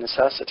family all the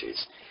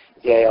necessities,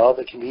 yea, all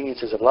the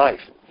conveniences of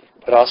life,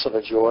 but also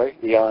the joy,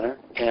 the honor,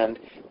 and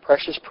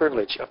precious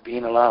privilege of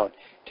being allowed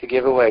to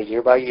give away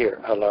year by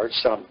year a large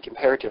sum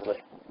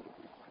comparatively.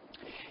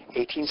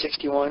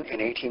 1861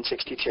 and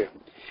 1862.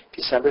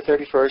 December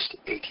 31st,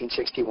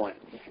 1861.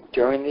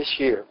 During this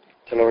year,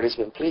 the Lord has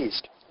been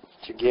pleased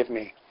to give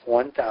me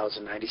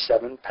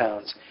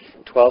 £1,097,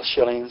 12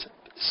 shillings,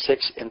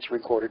 6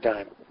 3/4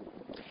 dime.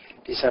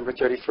 December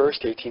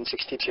 31st,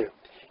 1862.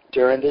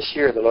 During this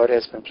year, the Lord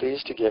has been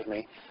pleased to give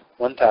me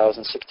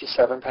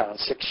 £1,067,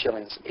 6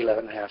 shillings,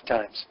 11 1/2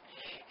 dimes.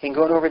 In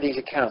going over these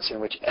accounts in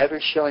which every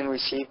shilling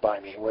received by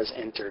me was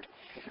entered,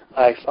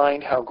 I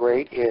find how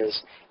great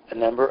is a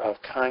number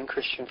of kind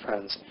Christian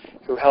friends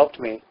who helped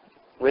me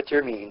with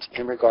their means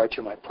in regard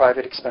to my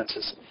private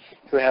expenses,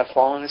 who have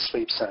fallen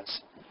asleep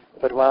since.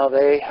 But while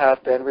they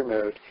have been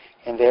removed,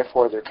 and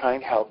therefore their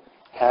kind help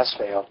has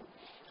failed,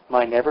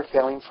 my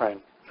never-failing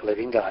friend, the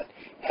living God,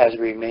 has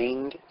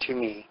remained to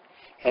me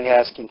and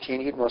has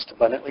continued most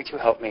abundantly to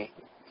help me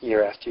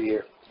year after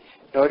year.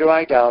 Nor do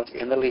I doubt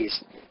in the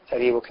least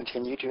that he will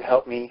continue to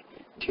help me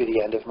to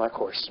the end of my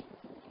course.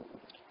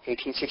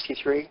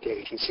 1863 to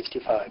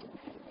 1865.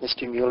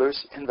 Mr.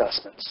 Muller's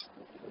Investments.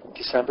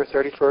 December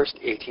 31st,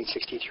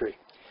 1863.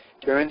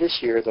 During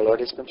this year, the Lord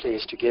has been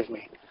pleased to give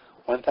me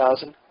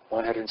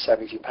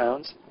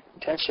 £1,172,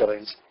 10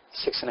 shillings,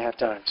 6½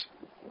 dimes.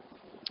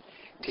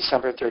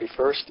 December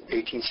 31st,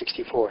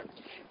 1864.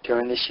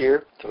 During this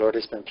year, the Lord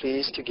has been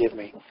pleased to give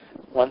me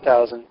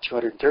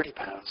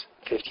 £1,230,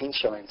 15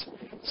 shillings,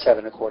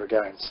 7¼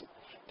 dimes.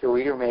 The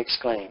reader may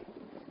exclaim,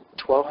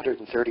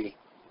 £1,230?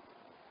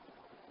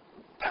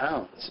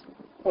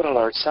 What a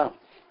large sum.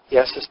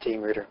 Yes,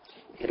 esteemed reader,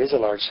 it is a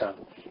large sum.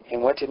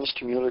 And what did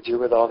Mr. Muller do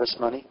with all this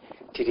money?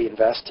 Did he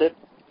invest it?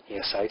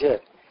 Yes, I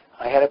did.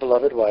 I had a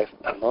beloved wife,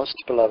 a most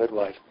beloved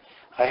wife.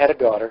 I had a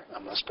daughter, a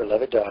most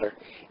beloved daughter,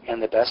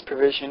 and the best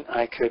provision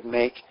I could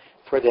make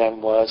for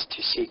them was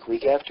to seek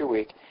week after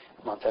week,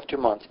 month after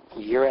month,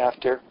 year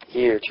after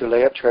year, to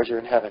lay up treasure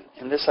in heaven.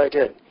 And this I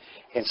did.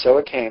 And so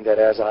it came that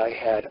as I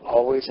had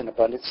always an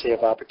abundancy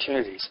of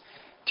opportunities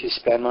to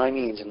spend my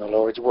means in the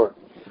Lord's work,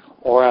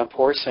 or on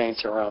poor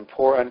saints or on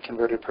poor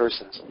unconverted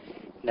persons,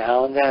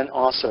 now and then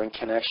also in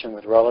connection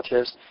with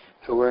relatives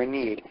who were in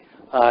need,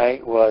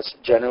 I was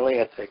generally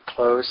at the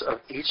close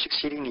of each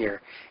succeeding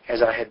year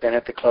as I had been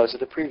at the close of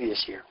the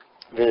previous year,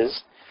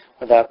 viz.,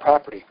 without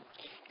property,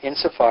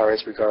 insofar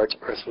as regards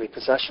earthly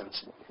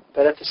possessions.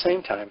 But at the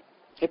same time,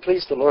 it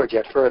pleased the Lord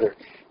yet further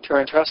to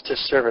entrust His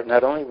servant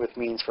not only with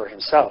means for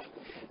himself,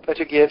 but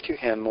to give to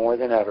him more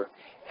than ever,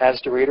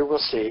 as the reader will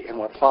see in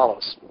what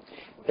follows.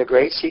 The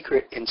great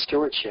secret in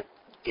stewardship,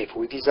 if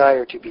we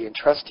desire to be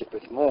entrusted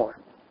with more,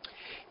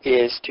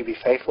 is to be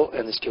faithful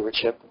in the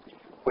stewardship,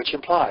 which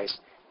implies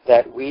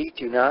that we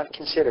do not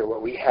consider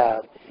what we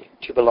have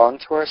to belong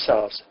to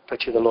ourselves, but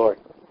to the Lord.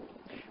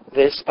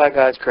 This, by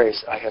God's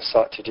grace, I have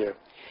sought to do,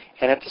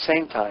 and at the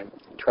same time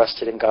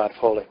trusted in God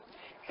fully.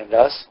 And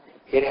thus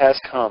it has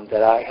come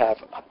that I have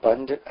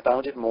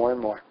abounded more and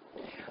more.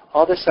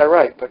 All this I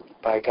write, but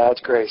by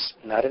God's grace,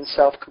 not in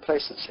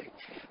self-complacency,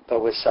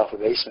 but with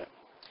self-abasement.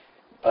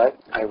 But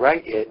I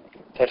write it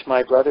that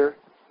my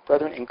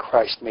brethren in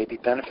Christ may be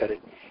benefited,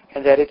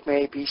 and that it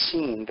may be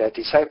seen that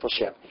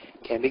discipleship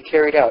can be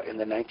carried out in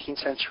the 19th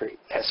century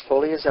as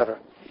fully as ever,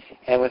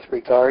 and with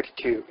regard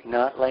to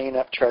not laying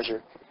up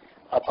treasure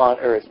upon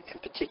earth in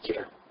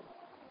particular.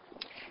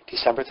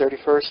 December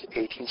 31st,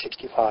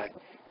 1865.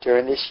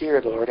 During this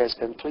year, the Lord has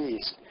been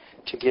pleased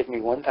to give me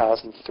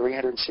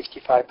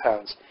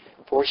 £1,365,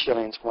 4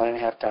 shillings,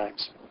 1½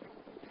 dimes.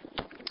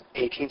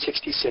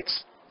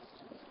 1866.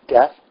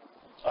 Death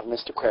of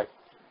Mr. Craig.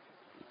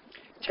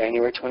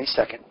 January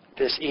 22nd.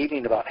 This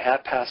evening, about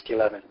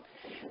 11:30,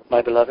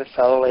 my beloved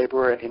fellow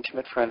laborer and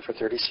intimate friend for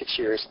 36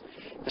 years,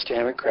 Mr.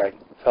 Henry Craig,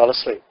 fell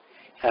asleep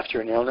after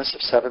an illness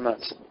of 7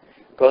 months.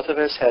 Both of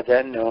us had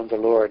then known the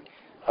Lord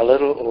a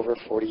little over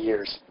 40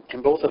 years,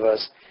 and both of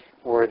us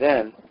were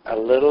then a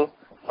little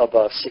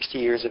above 60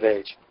 years of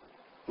age.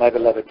 My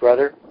beloved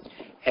brother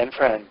and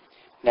friend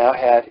now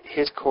had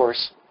his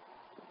course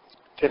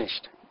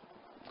finished.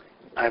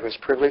 I was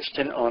privileged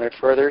and honored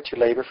further to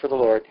labor for the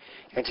Lord,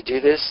 and to do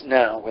this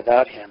now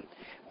without him,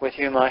 with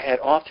whom I had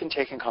often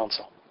taken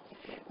counsel.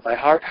 My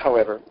heart,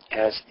 however,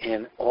 as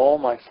in all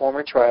my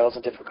former trials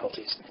and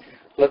difficulties,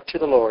 looked to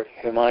the Lord,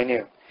 whom I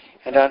knew,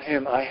 and on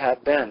whom I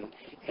had been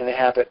in the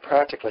habit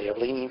practically of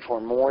leaning for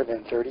more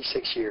than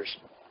 36 years.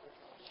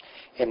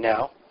 And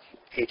now,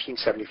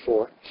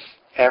 1874,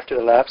 after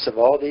the lapse of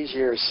all these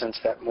years since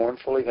that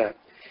mournful event,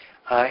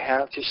 I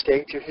have to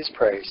state to His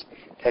praise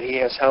that He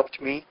has helped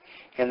me,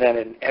 and that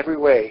in every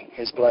way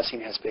His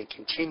blessing has been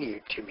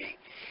continued to me,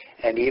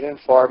 and even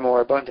far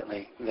more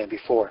abundantly than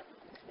before.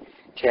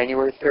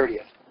 January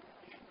 30th.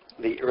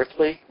 The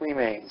earthly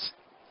remains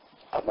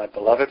of my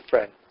beloved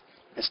friend,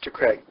 Mr.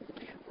 Craig,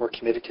 were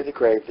committed to the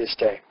grave this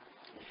day.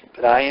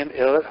 But I am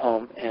ill at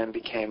home and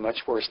became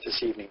much worse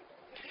this evening.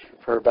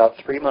 For about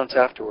 3 months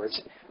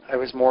afterwards, I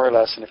was more or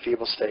less in a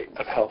feeble state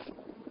of health.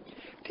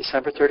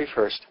 December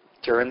 31st.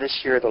 During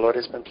this year, the Lord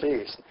has been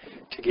pleased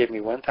to give me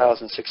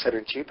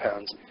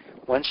 £1,602,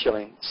 1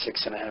 shilling,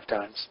 6½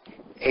 dimes.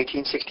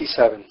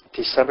 1867,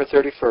 December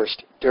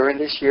 31st. During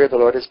this year, the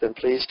Lord has been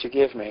pleased to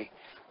give me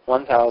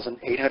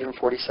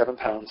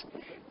 £1,847,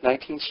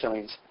 19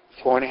 shillings,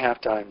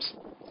 4½ dimes.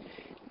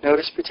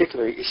 Notice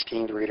particularly,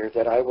 esteemed reader,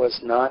 that I was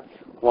not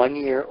 1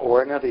 year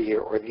or another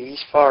year, or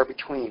these far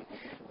between,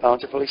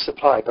 bountifully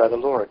supplied by the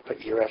Lord,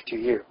 but year after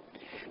year.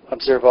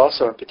 Observe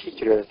also in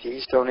particular that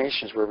these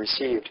donations were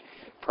received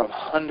from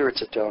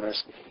hundreds of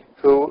donors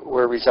who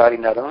were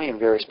residing not only in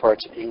various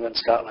parts of England,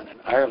 Scotland, and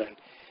Ireland,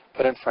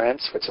 but in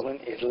France,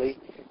 Switzerland, Italy,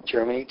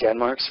 Germany,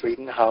 Denmark,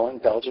 Sweden,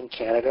 Holland, Belgium,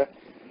 Canada,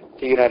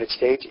 the United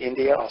States,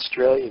 India,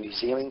 Australia, New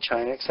Zealand,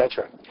 China,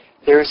 etc.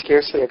 There is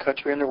scarcely a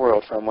country in the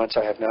world from whence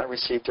I have not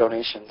received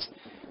donations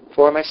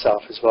for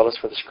myself as well as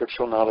for the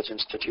Scriptural Knowledge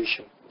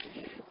Institution,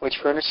 which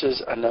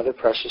furnishes another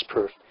precious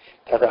proof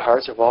that the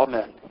hearts of all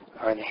men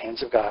are in the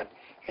hands of God,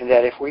 and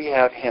that if we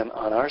have Him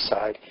on our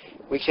side,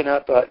 we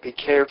cannot but be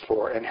cared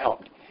for and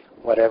helped,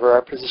 whatever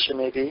our position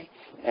may be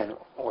and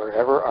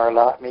wherever our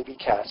lot may be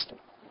cast.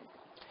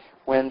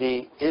 When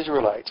the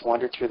Israelites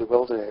wandered through the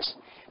wilderness,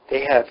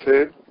 they had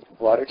food,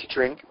 water to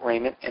drink,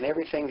 raiment, and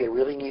everything they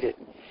really needed.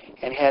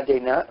 And had they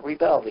not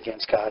rebelled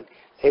against God,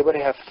 they would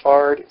have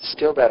fared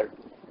still better,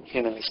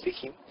 humanly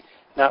speaking,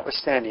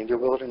 notwithstanding their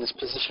wilderness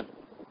position.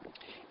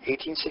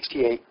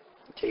 1868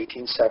 to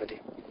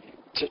 1870.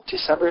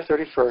 December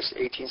 31st,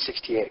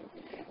 1868.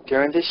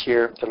 During this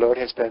year, the Lord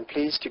has been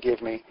pleased to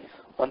give me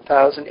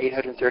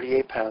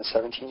 £1,838,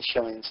 17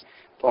 shillings,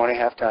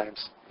 4.5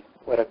 dimes.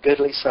 What a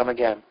goodly sum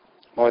again,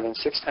 more than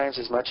 6 times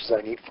as much as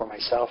I need for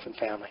myself and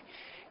family.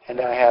 And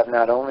I have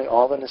not only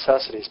all the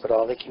necessities, but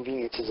all the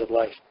conveniences of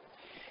life.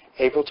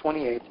 April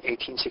 28,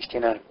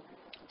 1869.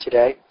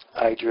 Today,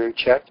 I drew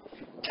check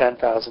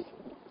 10,000.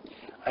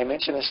 I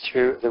mention this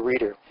to the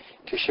reader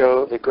to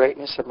show the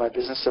greatness of my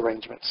business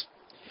arrangements.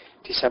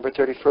 December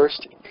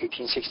 31st,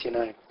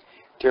 1869.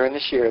 During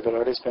this year, the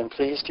Lord has been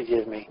pleased to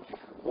give me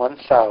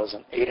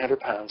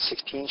 £1,800,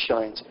 16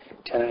 shillings,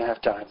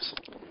 10.5 dimes.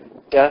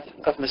 Death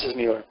of Mrs.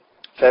 Muller,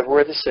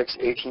 February the 6th,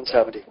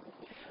 1870.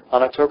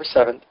 On October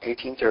 7th,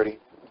 1830,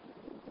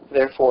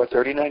 therefore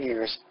 39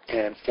 years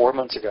and 4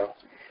 months ago,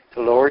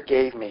 the Lord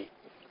gave me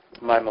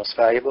my most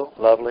valuable,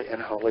 lovely,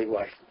 and holy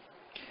wife.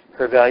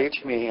 Her value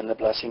to me and the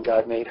blessing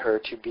God made her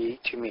to be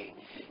to me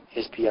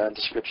is beyond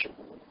description.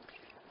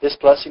 This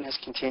blessing has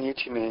continued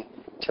to me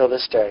till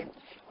this day,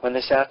 when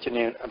this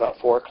afternoon, about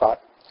 4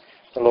 o'clock,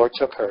 the Lord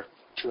took her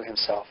to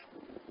Himself.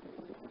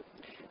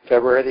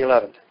 February the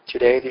 11th.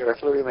 Today the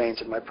earthly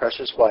remains of my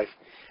precious wife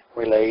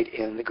were laid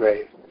in the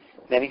grave.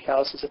 Many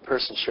thousands of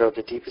persons showed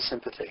the deepest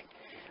sympathy.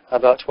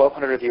 About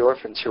 1,200 of the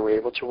orphans who were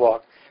able to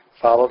walk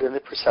followed in the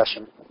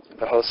procession,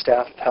 the whole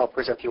staff of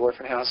helpers at the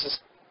orphan houses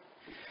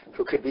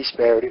who could be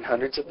spared, and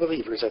hundreds of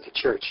believers at the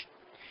church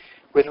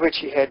with which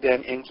he had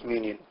been in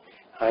communion.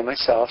 I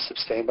myself,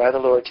 sustained by the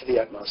Lord to the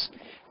utmost,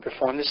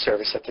 performed the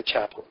service at the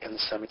chapel, in the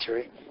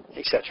cemetery,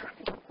 etc.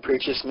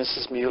 Preaches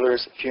Mrs.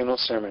 Muller's funeral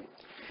sermon.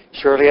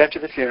 Shortly after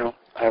the funeral,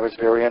 I was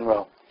very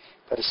unwell,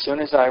 but as soon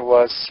as I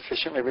was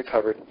sufficiently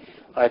recovered,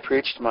 I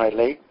preached my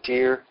late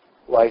dear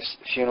wife's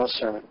funeral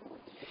sermon.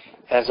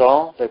 As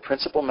all the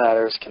principal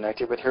matters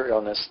connected with her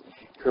illness,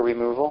 her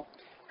removal,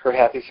 her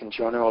happy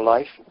conjugal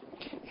life,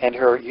 and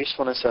her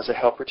usefulness as a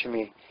helper to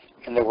me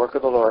in the work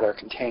of the Lord are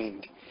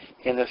contained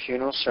in the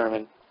funeral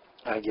sermon,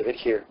 I give it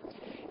here,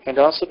 and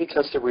also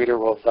because the reader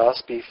will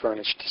thus be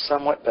furnished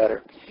somewhat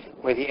better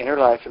with the inner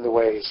life and the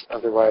ways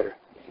of the writer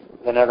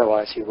than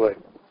otherwise he would.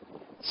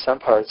 Some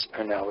parts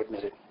are now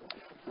admitted.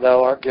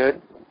 Thou art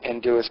good,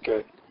 and doest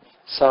good.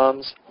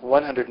 Psalms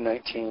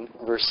 119,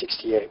 verse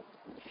 68.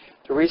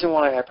 The reason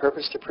why I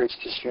purpose to preach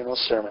this funeral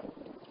sermon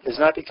is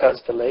not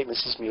because the late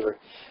Mrs. Muller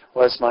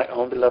was my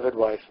own beloved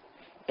wife,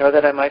 nor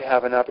that I might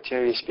have an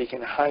opportunity of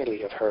speaking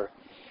highly of her,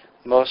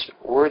 most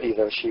worthy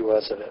though she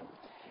was of it,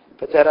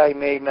 but that I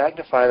may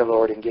magnify the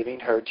Lord in giving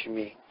her to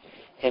me,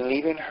 in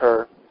leaving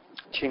her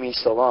to me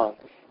so long,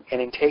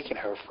 and in taking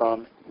her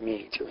from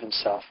me to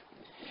Himself.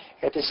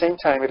 At the same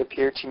time, it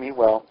appeared to me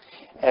well,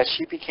 as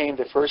she became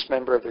the first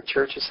member of the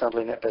church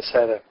assembly at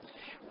Bethesda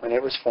when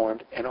it was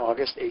formed in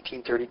August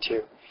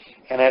 1832,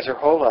 and as her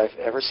whole life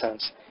ever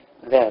since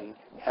then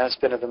has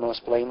been of the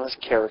most blameless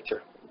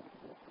character,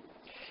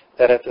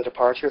 that at the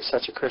departure of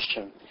such a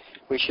Christian,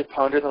 we should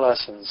ponder the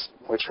lessons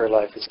which her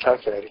life is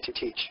calculated to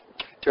teach.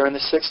 During the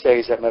 6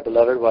 days that my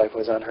beloved wife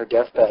was on her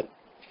deathbed,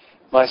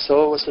 my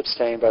soul was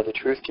sustained by the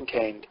truth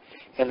contained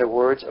in the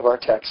words of our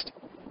text,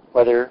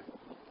 whether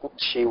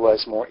she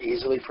was more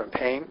easily from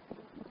pain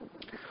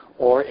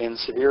or in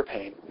severe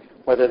pain,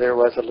 whether there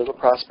was a little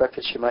prospect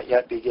that she might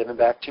yet be given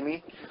back to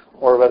me,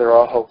 or whether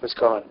all hope was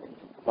gone.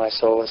 My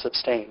soul was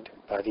sustained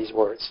by these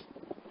words.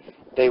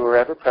 They were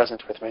ever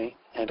present with me,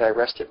 and I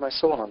rested my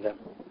soul on them.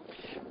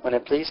 When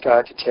it pleased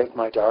God to take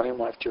my darling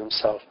wife to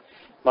Himself,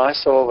 my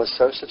soul was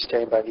so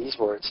sustained by these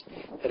words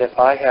that if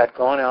I had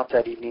gone out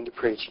that evening to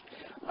preach,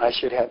 I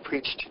should have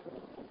preached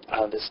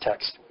on this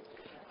text.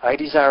 I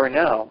desire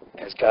now,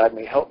 as God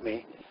may help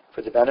me,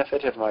 for the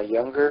benefit of my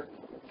younger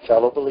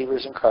fellow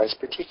believers in Christ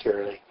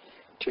particularly,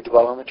 to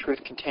dwell on the truth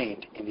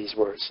contained in these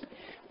words,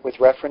 with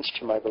reference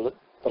to my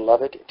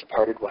beloved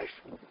departed wife.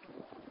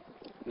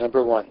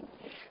 Number 1.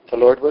 The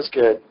Lord was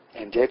good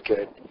and did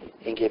good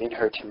in giving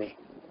her to me.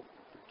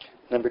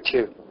 Number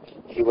 2.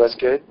 He was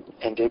good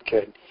and did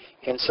good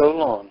in so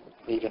long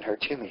leaving her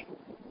to me.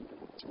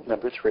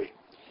 Number 3.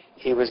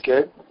 He was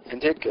good and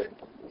did good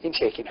in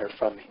taking her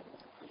from me.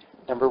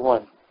 Number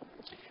 1.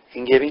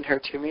 In giving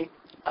her to me,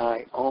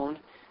 I own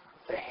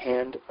the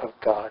hand of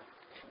God.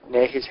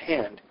 Nay, His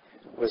hand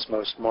was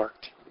most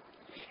marked.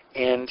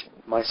 And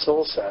my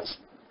soul says,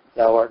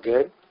 Thou art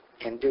good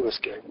and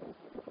doest good.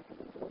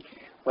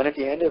 When at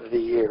the end of the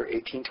year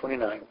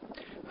 1829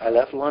 I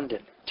left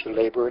London to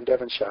labor in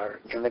Devonshire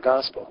in the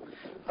gospel,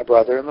 a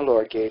brother in the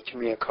Lord gave to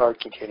me a card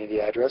containing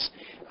the address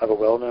of a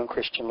well-known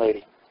Christian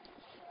lady,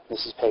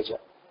 Mrs.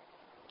 Paget,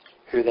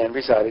 who then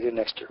resided in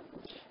Exeter,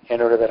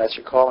 in order that I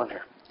should call on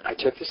her. I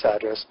took this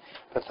address,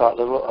 but thought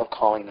little of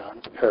calling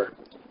on her.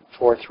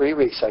 For 3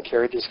 weeks I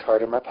carried this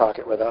card in my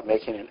pocket without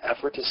making an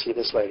effort to see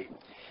this lady.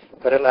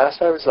 But at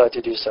last I was led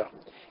to do so.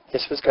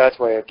 This was God's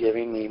way of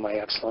giving me my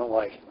excellent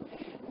wife.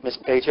 Miss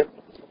Paget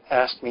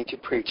asked me to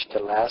preach the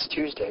last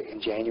Tuesday in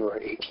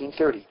January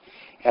 1830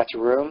 at the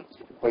room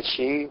which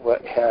she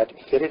had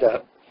fitted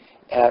up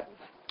at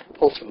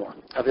Poltimore,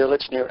 a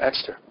village near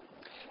Exeter,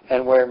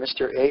 and where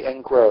Mr.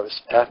 A.N.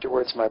 Groves,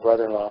 afterwards my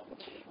brother-in-law,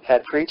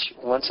 had preached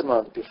once a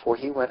month before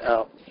he went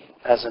out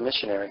as a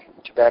missionary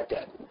to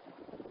Baghdad.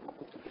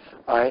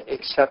 I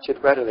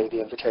accepted readily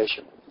the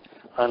invitation.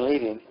 On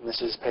leaving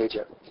Mrs.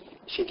 Paget,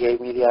 she gave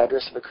me the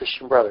address of a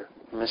Christian brother,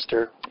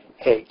 Mr.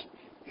 Hake,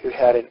 who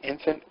had an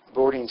infant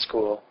boarding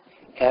school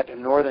at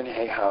Northern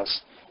Hay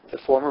House, the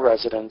former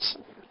residence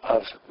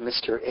of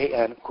Mr.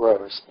 A.N.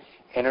 Groves,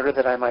 in order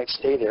that I might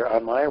stay there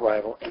on my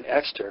arrival in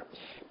Exeter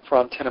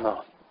from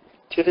Teignmouth.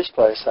 To this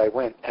place I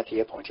went at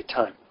the appointed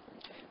time.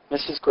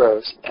 Mrs.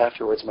 Groves,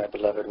 afterwards my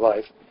beloved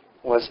wife,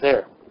 was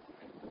there,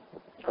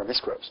 or Miss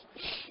Groves,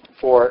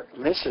 for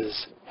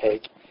Mrs.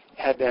 Hake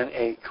had been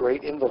a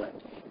great invalid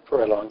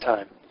for a long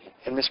time,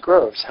 and Miss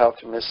Groves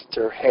helped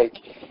Mr. Hake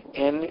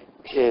in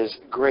his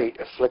great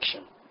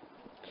affliction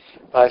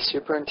by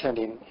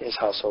superintending his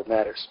household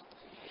matters.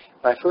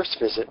 My first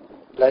visit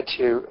led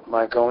to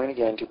my going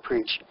again to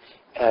preach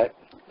at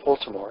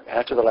Poltimore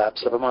after the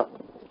lapse of a month,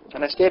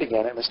 and I stayed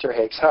again at Mr.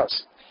 Hake's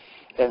house.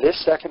 And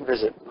this second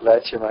visit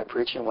led to my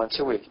preaching once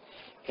a week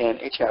in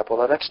a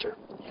chapel at Exeter,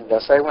 and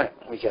thus I went,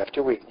 week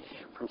after week,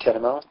 from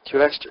Teignmouth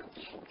to Exeter,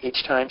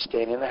 each time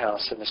staying in the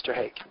house of Mr.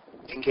 Hake.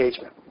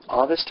 Engagement.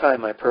 All this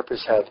time my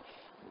purpose had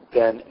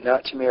been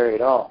not to marry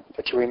at all,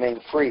 but to remain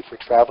free for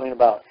traveling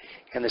about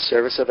in the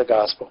service of the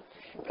gospel.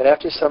 But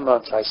after some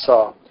months I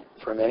saw,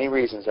 for many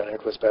reasons, that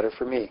it was better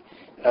for me,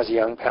 as a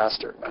young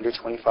pastor, under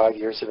 25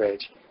 years of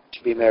age,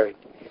 to be married.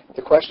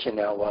 The question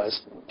now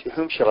was, to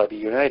whom shall I be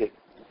united?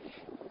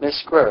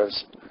 Miss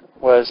Groves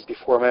was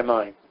before my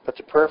mind, but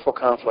the prayerful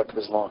conflict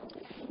was long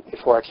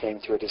before I came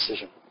to a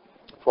decision.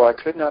 For I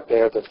could not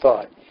bear the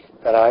thought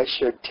that I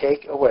should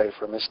take away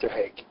from Mr.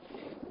 Hake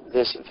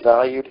this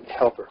valued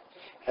helper,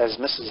 as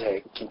Mrs.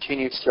 Hake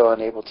continued still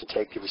unable to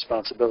take the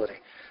responsibility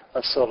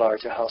of so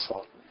large a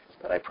household.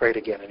 But I prayed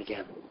again and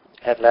again.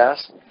 At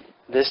last,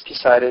 this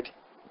decided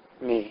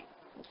me.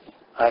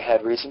 I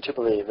had reason to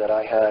believe that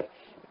I had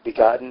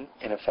begotten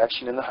an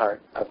affection in the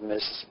heart of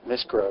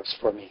Miss Groves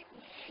for me,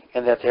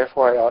 and that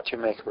therefore I ought to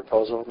make a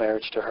proposal of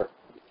marriage to her,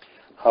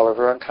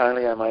 however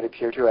unkindly I might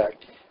appear to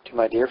act to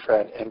my dear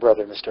friend and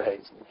brother, Mr.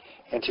 Hake,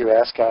 and to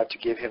ask God to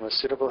give him a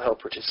suitable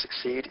helper to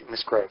succeed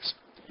Miss Groves.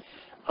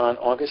 On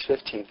August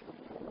 15th,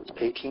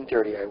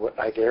 1830,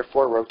 I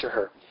therefore wrote to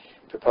her,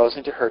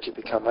 proposing to her to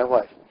become my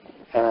wife,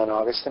 and on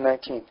August the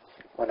 19th,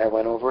 when I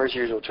went over as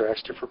usual to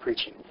Exeter for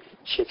preaching,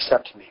 she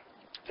accepted me.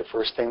 The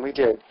first thing we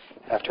did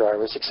after I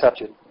was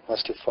accepted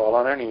was to fall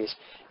on our knees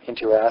and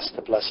to ask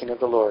the blessing of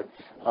the Lord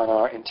on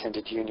our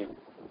intended union.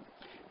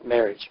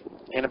 Marriage.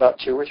 In about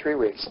 2 or 3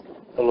 weeks,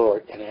 the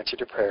Lord, in answer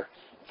to prayer,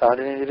 found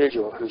an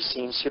individual who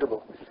seemed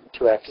suitable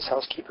to act as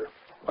housekeeper,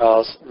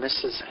 whilst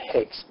Mrs.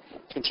 Higgs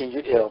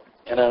continued ill,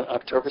 and on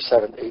October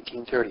 7,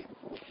 1830,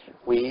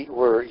 we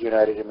were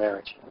united in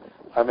marriage.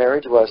 Our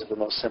marriage was of the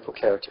most simple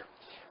character.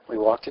 We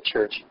walked to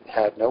church,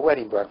 had no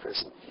wedding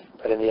breakfast,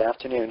 but in the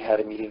afternoon had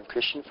a meeting of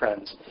Christian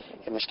friends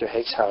in Mr.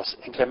 Hake's house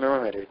and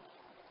commemorated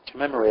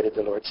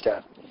the Lord's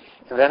death.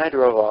 And then I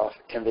drove off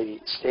in the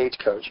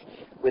stagecoach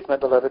with my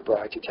beloved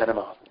bride to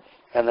Teignmouth,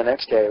 and the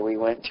next day we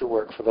went to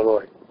work for the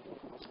Lord.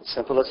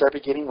 Simple as our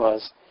beginning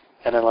was,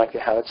 and unlike the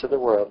habits of the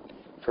world,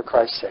 for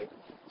Christ's sake,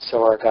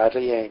 so our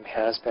godly aim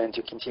has been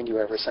to continue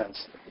ever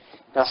since.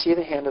 Now see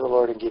the hand of the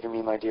Lord in giving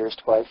me my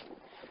dearest wife.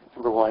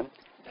 Number 1,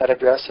 that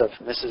address of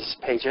Mrs.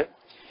 Paget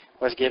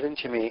was given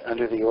to me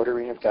under the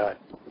ordering of God.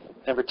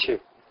 Number 2,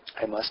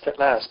 I must at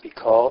last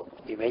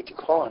be made to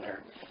call on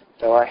her,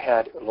 though I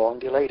had long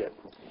delayed it.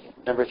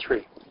 Number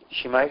 3,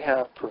 she might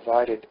have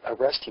provided a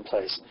resting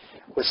place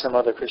with some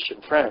other Christian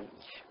friend,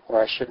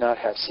 where I should not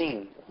have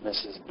seen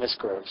Miss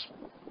Groves.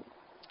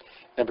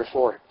 Number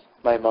 4,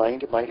 my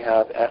mind might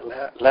have at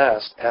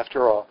last,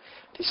 after all,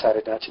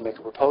 decided not to make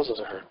a proposal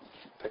to her.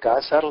 But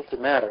God settled the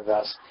matter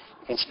thus,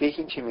 in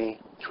speaking to me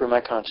through my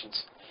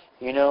conscience.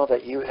 You know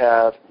that you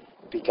have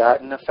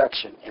begotten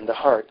affection in the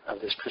heart of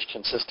this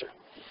Christian sister,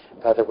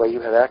 by the way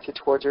you have acted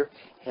towards her,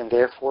 and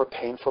therefore,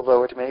 painful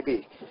though it may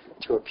be,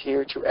 to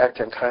appear to act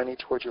unkindly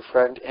towards your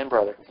friend and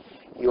brother,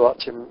 you ought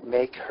to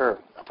make her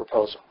a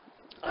proposal.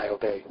 I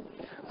obeyed.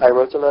 I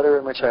wrote the letter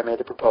in which I made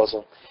the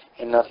proposal,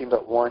 and nothing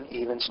but one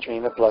even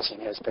stream of blessing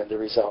has been the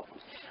result.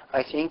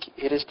 I think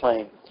it is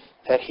plain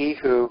that he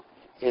who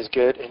is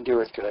good and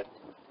doeth good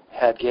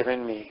had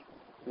given me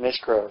Miss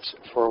Groves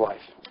for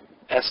wife.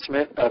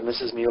 Estimate of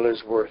Mrs.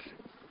 Muller's worth.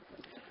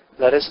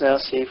 Let us now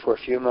see for a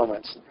few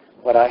moments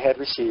what I had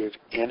received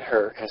in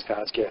her as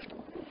God's gift.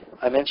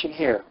 I mention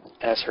here,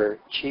 as her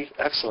chief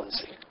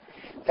excellency,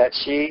 that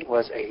she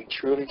was a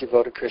truly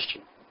devoted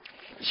Christian.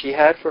 She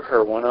had for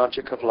her one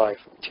object of life,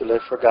 to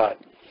live for God,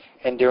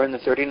 and during the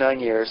 39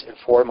 years and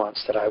 4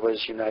 months that I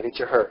was united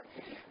to her,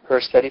 her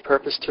steady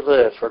purpose to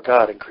live for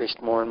God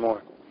increased more and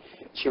more.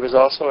 She was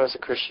also, as a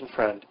Christian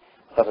friend,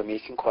 of a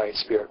meek and quiet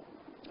spirit.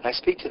 I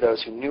speak to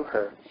those who knew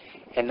her,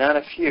 and not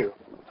a few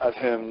of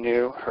whom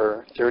knew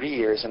her 30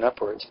 years and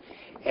upwards,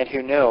 and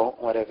who know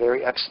what a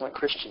very excellent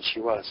Christian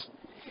she was.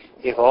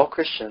 If all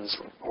Christians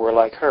were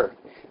like her,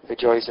 the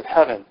joys of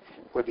heaven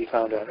would be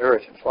found on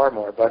earth far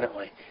more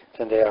abundantly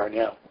than they are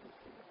now.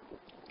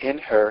 In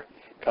her,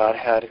 God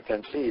had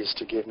been pleased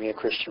to give me a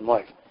Christian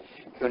wife,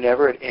 who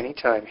never at any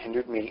time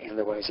hindered me in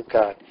the ways of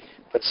God,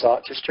 but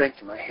sought to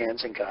strengthen my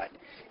hands in God,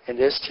 and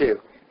this too,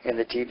 in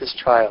the deepest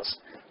trials,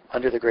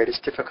 under the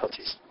greatest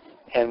difficulties,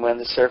 and when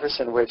the service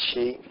in which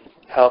she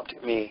helped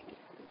me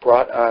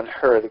brought on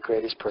her the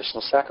greatest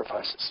personal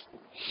sacrifices.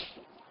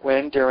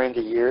 When, during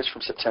the years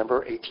from September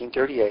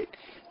 1838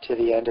 to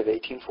the end of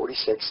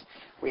 1846,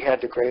 we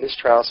had the greatest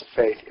trials of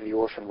faith in the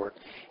orphan work,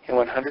 and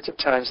when hundreds of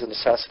times the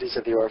necessities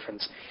of the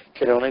orphans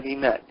could only be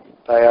met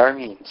by our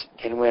means,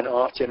 and when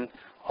often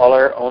all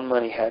our own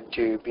money had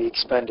to be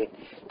expended,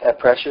 that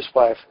precious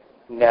wife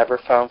never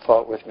found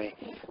fault with me,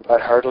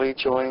 but heartily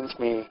joined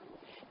me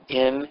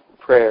in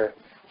prayer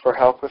for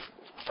help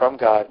from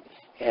God,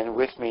 and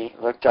with me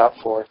looked out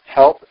for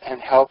help,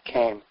 and help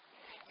came.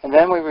 And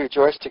then we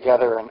rejoiced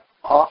together and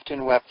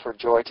often wept for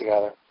joy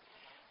together.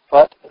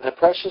 But the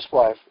precious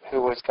wife,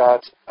 who was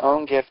God's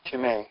own gift to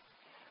me,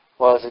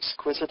 was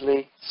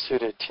exquisitely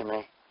suited to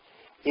me,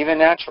 even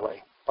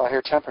naturally, by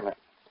her temperament.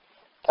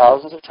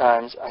 Thousands of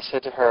times I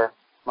said to her,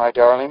 "My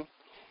darling,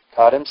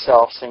 God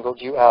Himself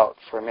singled you out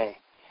for me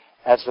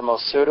as the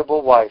most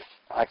suitable wife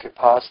I could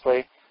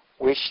possibly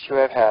wish to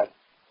have had."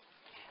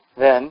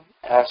 Then,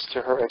 as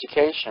to her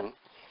education,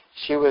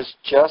 she was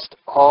just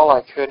all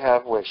I could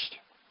have wished.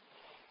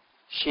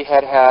 She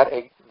had had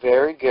a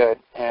very good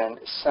and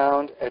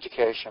sound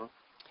education,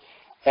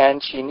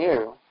 and she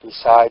knew,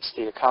 besides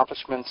the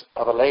accomplishments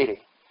of a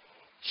lady,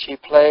 she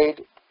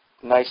played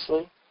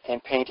nicely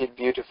and painted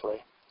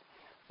beautifully.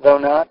 Though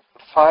not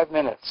 5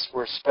 minutes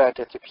were spent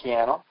at the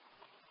piano,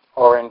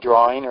 or in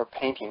drawing or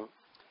painting,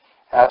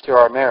 after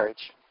our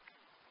marriage.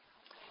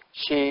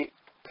 She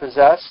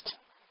possessed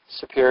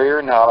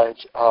superior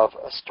knowledge of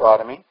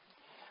astronomy,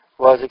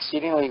 was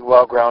exceedingly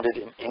well grounded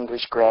in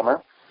English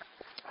grammar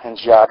and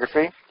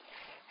geography,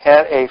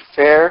 had a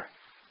fair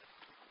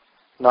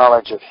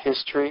knowledge of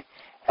history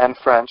and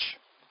French,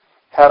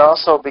 had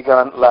also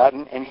begun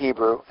Latin and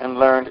Hebrew, and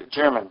learned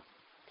German.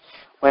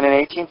 When in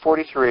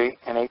 1843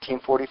 and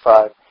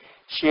 1845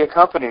 she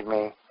accompanied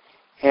me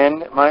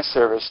in my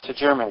service to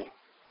Germany.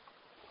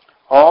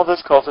 All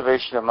this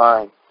cultivation of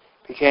mine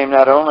became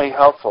not only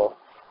helpful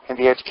in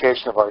the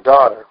education of our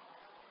daughter,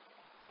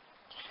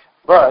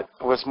 but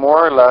was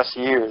more or less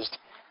used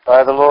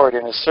by the Lord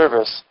in His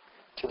service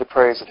to the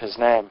praise of His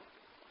name.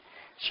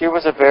 She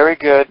was a very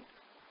good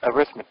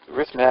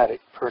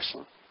arithmetic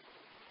person,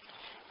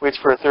 which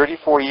for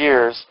 34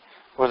 years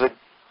was a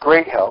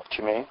great help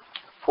to me,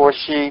 for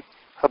she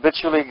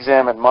habitually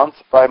examined month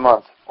by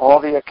month all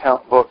the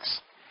account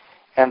books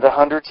and the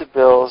hundreds of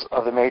bills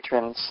of the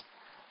matrons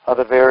of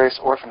the various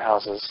orphan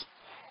houses,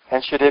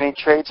 and should any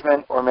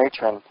tradesman or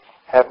matron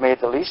have made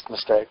the least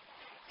mistake,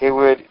 it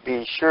would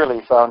be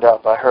surely found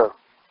out by her.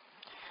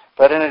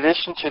 But in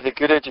addition to the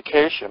good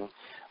education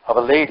of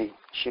a lady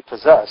she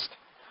possessed,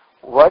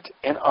 what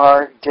in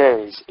our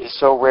days is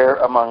so rare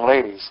among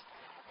ladies,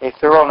 a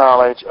thorough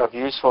knowledge of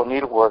useful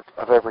needlework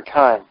of every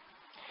kind,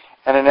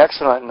 and an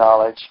excellent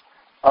knowledge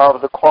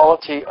of the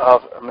quality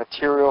of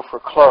material for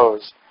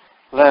clothes,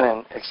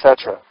 linen,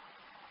 etc.,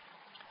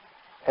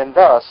 and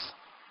thus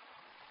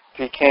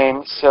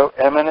became so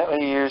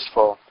eminently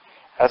useful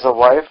as a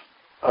wife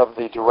of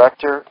the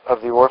director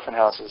of the orphan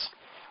houses,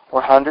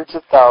 where hundreds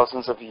of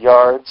thousands of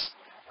yards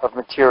of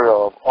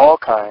material of all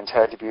kinds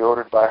had to be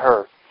ordered by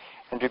her,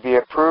 and to be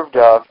approved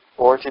of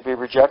or to be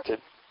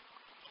rejected.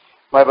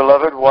 My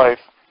beloved wife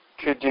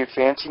could do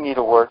fancy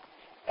needlework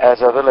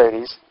as other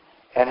ladies,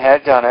 and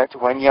had done it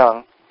when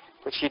young,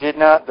 but she did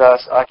not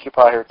thus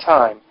occupy her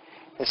time.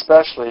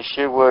 Especially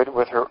she would,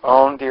 with her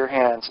own dear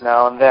hands,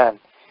 now and then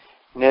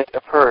knit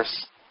a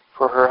purse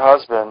for her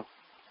husband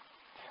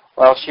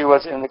while she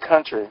was in the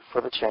country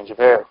for the change of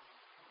air.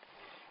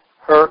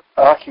 Her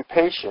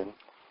occupation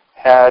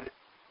had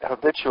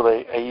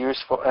habitually a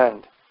useful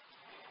end.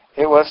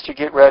 It was to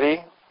get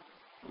ready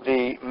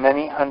the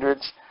many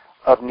hundreds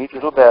of neat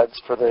little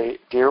beds for the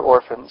dear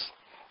orphans,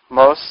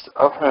 most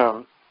of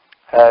whom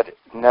had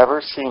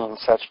never seen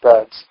such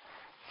beds,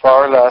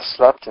 far less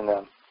slept in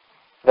them,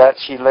 that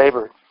she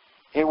labored.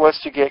 It was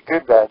to get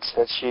good beds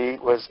that she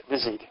was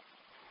busied,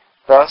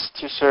 thus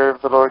to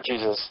serve the Lord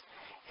Jesus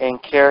in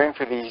caring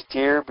for these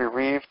dear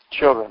bereaved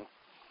children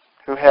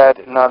who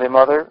had not a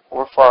mother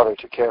or father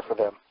to care for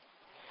them.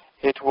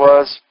 It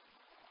was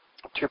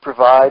to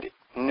provide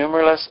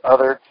numberless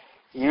other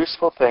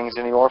useful things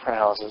in the orphan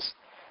houses,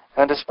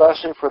 and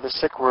especially for the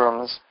sick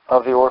rooms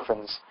of the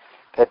orphans,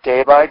 that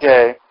day by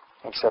day,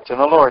 except in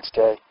the Lord's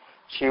day,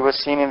 she was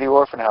seen in the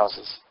orphan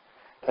houses.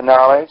 The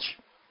knowledge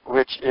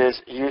which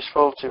is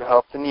useful to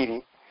help the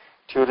needy,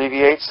 to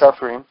alleviate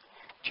suffering,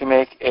 to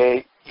make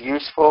a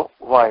useful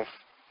wife,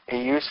 a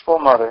useful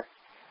mother,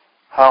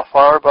 how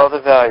far above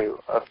the value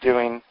of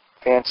doing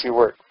fancy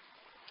work.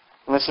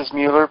 Mrs.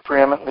 Muller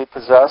preeminently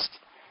possessed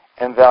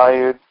and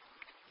valued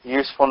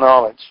useful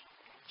knowledge.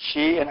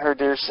 She and her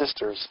dear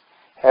sisters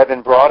had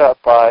been brought up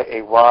by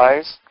a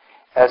wise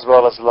as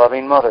well as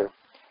loving mother,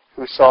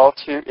 who saw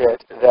to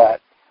it that,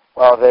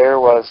 while there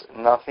was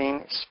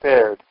nothing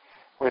spared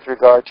with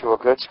regard to a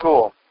good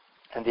school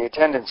and the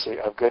attendancy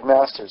of good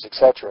masters,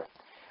 etc.,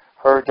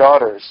 her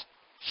daughters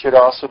should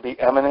also be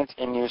eminent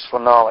in useful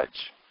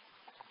knowledge.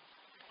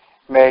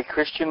 May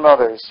Christian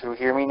mothers who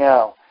hear me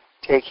now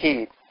take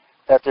heed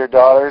that their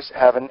daughters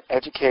have an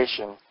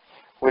education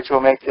which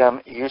will make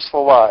them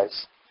useful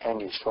wives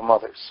and useful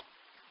mothers.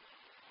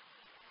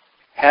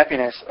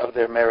 Happiness of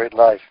their married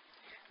life.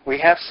 We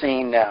have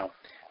seen now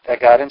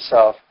that God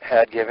Himself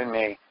had given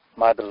me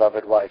my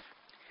beloved wife.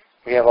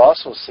 We have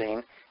also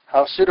seen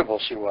how suitable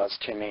she was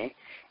to me,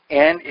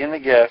 and in the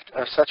gift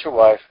of such a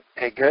wife,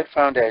 a good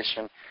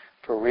foundation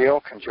for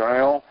real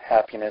conjugal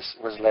happiness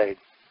was laid.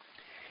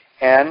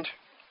 And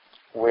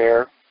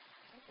were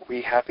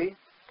we happy?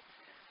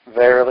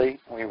 Verily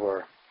we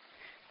were.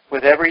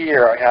 With every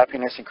year our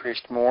happiness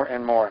increased more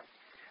and more.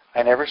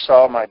 I never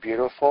saw my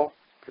beautiful,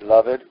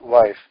 beloved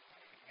wife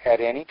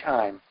at any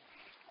time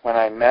when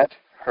I met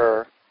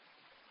her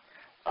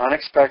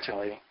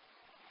unexpectedly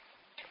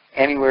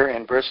anywhere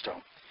in Bristol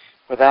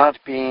without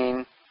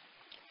being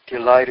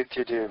delighted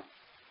to do.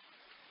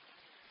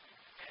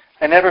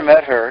 I never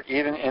met her,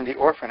 even in the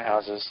orphan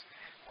houses,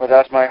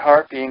 without my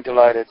heart being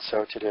delighted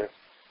so to do.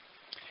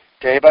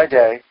 Day by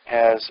day,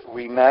 as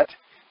we met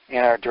in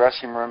our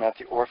dressing room at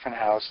the orphan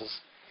houses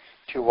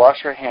to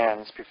wash our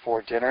hands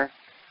before dinner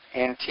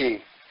and tea,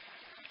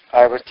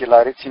 I was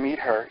delighted to meet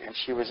her, and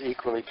she was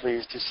equally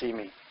pleased to see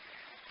me.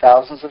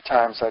 Thousands of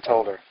times I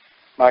told her,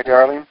 "My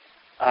darling,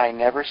 I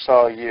never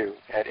saw you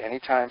at any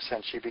time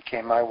since you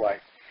became my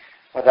wife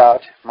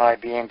without my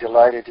being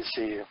delighted to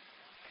see you."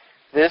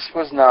 This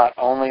was not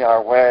only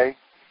our way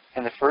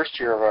in the first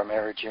year of our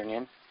marriage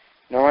union,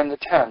 nor in the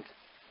 10th,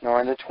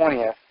 nor in the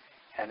 20th,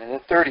 and in the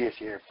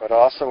 30th year, but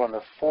also in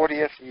the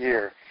 40th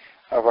year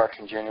of our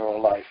conjugal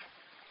life.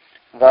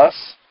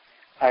 Thus,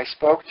 I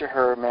spoke to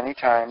her many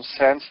times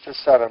since the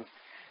 7th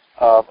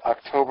of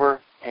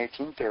October,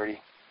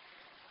 1830.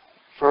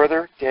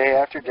 Further, day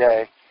after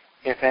day,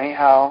 if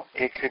anyhow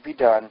it could be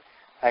done,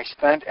 I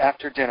spent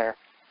after dinner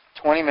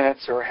 20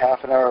 minutes or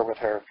half an hour with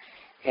her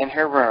in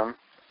her room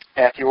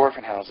at the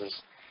orphan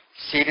houses,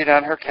 seated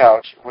on her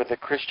couch where the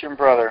Christian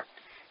brother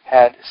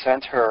had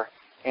sent her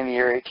in the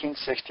year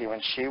 1860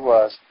 when she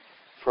was,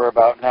 for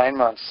about 9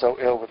 months, so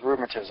ill with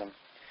rheumatism.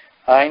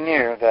 I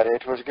knew that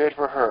it was good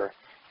for her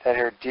that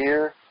her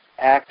dear,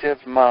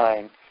 active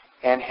mind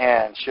and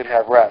hand should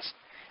have rest,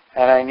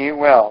 and I knew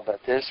well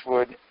that this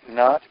would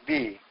not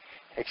be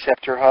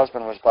except her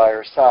husband was by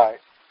her side.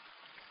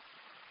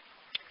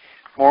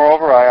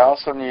 Moreover, I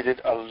also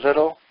needed a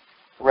little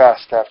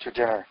rest after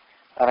dinner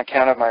on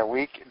account of my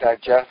weak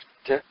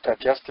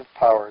digestive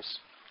powers,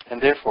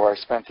 and therefore I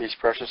spent these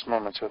precious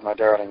moments with my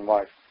darling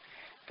wife.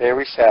 There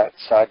we sat,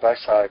 side by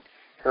side,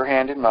 her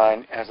hand in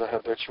mine as a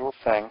habitual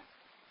thing,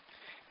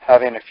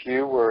 having a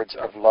few words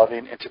of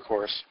loving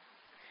intercourse,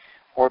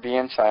 or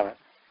being silent,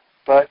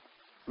 but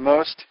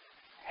most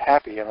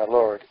happy in the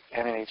Lord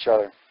and in each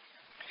other.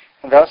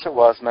 And thus it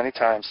was many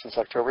times since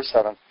October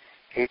 7,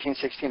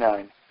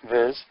 1869,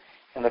 viz.,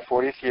 in the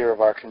 40th year of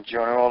our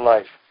conjugal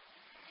life.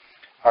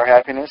 Our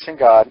happiness in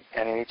God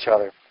and in each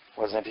other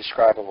was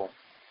indescribable.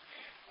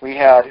 We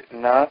had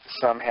not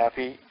some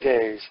happy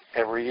days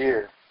every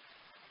year,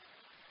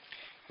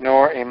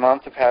 nor a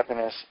month of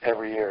happiness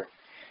every year,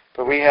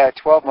 but we had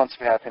 12 months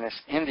of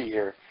happiness in the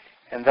year,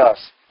 and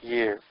thus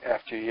year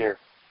after year.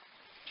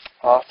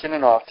 Often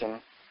and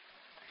often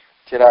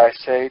did I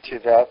say to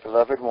that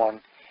beloved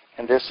one,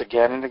 and this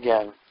again and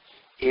again,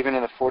 even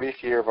in the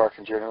 40th year of our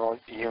conjugal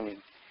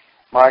union,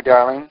 "My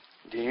darling,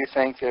 do you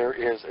think there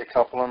is a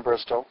couple in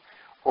Bristol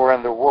or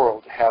in the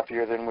world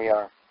happier than we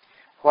are?"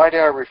 Why do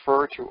I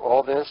refer to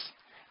all this?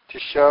 To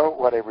show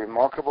what a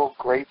remarkable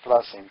great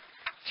blessing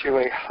to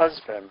a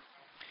husband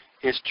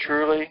is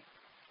truly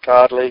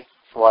godly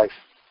wife,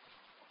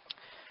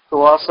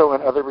 who also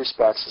in other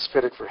respects is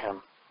fitted for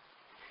him.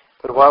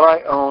 But while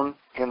I own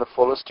in the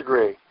fullest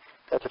degree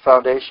that the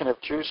foundation of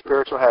true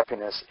spiritual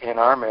happiness in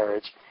our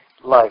marriage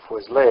life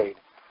was laid,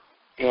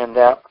 in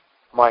that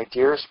my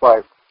dearest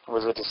wife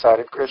was a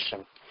decided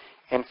Christian,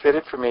 and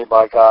fitted for me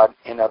by God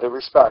in other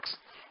respects,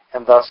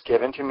 and thus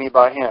given to me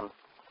by Him,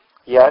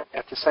 yet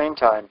at the same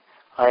time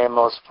I am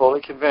most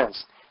fully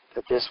convinced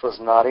that this was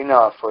not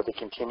enough for the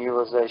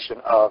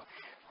continualization of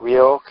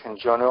real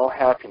conjugal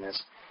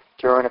happiness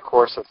during a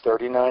course of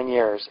 39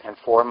 years and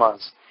 4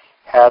 months,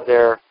 had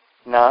there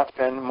not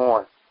been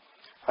more.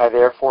 I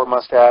therefore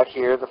must add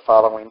here the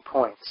following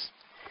points.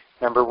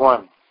 Number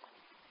 1,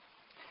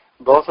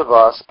 both of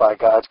us, by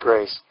God's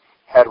grace,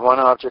 had one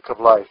object of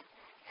life,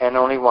 and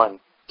only one,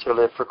 to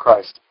live for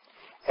Christ.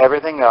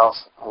 Everything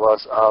else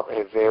was of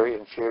a very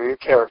inferior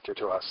character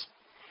to us.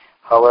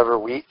 However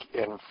weak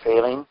and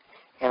failing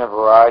in a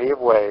variety of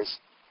ways,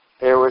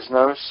 there was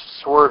no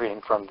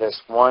swerving from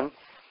this one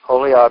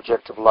holy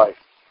object of life,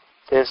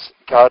 this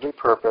godly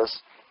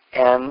purpose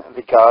and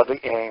the godly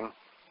aim,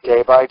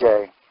 day by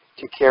day,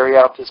 to carry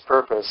out this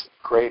purpose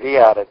greatly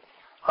added,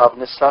 of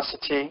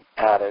necessity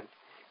added,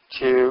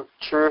 to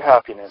true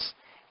happiness,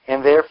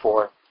 and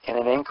therefore in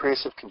an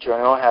increase of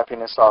congenial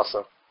happiness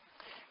also.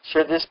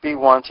 Should this be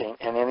wanting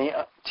in any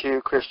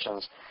two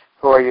Christians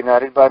who are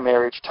united by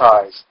marriage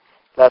ties,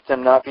 let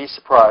them not be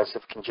surprised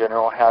if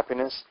congenial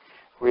happiness,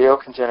 real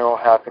congenial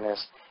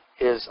happiness,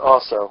 is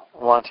also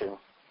wanting.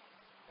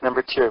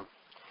 Number 2,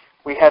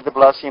 we had the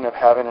blessing of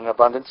having an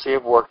abundancy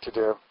of work to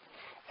do,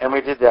 and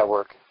we did that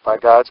work. By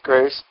God's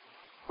grace,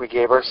 we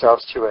gave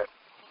ourselves to it.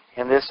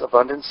 In this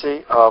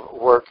abundancy of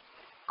work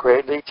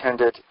greatly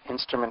tended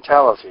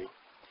instrumentality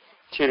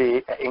to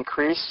the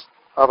increase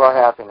of our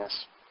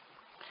happiness.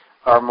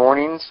 Our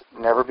mornings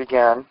never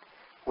began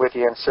with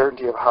the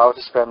uncertainty of how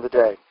to spend the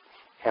day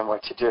and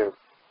what to do.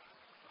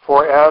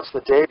 For as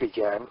the day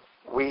began,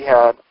 we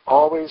had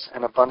always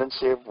an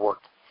abundancy of work.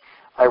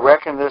 I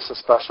reckon this a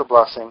special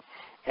blessing,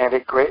 and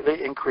it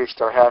greatly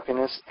increased our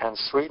happiness and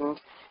sweetened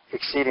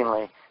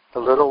exceedingly the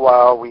little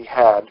while we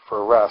had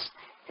for rest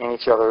in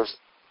each other's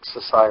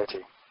society.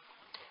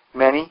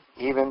 Many,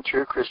 even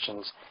true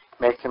Christians,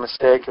 make the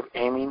mistake of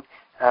aiming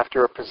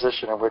after a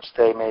position in which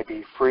they may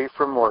be free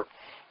from work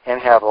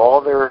and have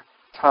all their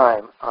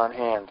time on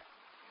hand.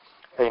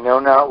 They know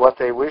not what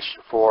they wish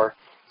for,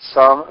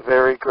 some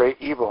very great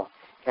evil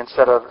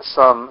instead of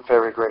some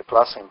very great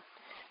blessing.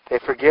 They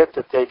forget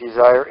that they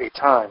desire a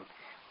time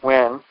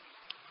when,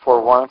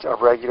 for want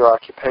of regular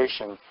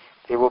occupation,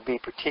 they will be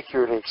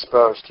particularly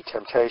exposed to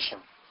temptation.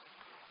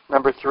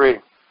 Number 3,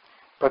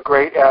 but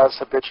great as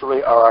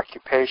habitually our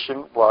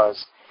occupation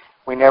was,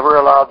 we never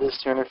allowed this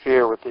to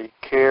interfere with the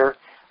care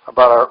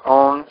about our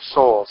own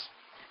souls.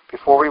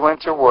 Before we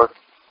went to work,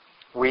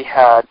 we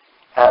had,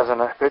 as an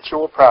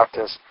habitual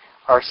practice,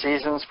 our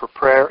seasons for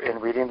prayer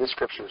and reading the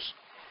Scriptures.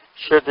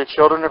 Should the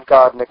children of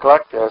God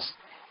neglect this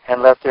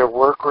and let their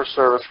work or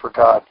service for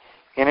God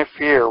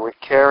interfere with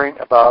caring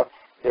about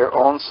their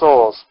own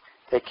souls,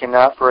 they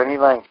cannot for any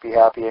length be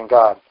happy in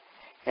God,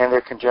 and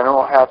their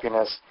congenial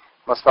happiness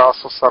must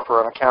also suffer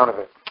on account of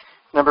it.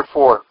 Number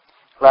 4,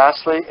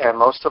 lastly and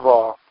most of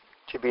all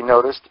to be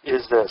noticed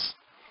is this.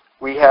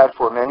 We had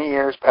for many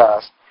years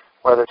past,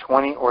 whether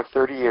 20 or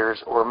 30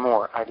 years or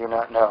more, I do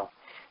not know,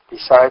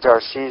 besides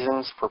our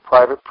seasons for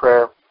private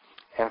prayer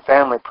and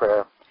family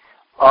prayer,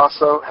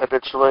 also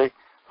habitually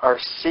our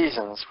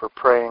seasons for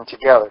praying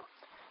together.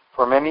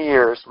 For many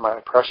years, my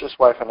precious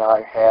wife and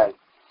I had,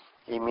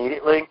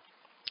 immediately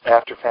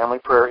after family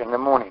prayer in the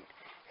morning,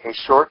 a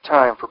short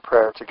time for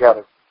prayer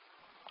together,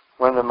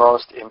 when the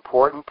most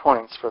important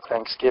points for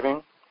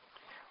thanksgiving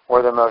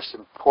or the most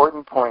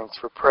important points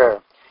for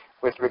prayer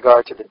with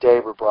regard to the day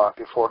were brought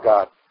before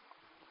God.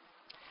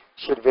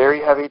 Should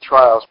very heavy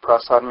trials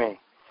press on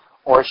me,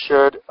 or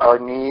should our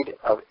need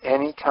of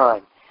any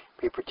kind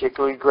be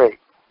particularly great,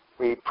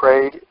 we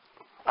prayed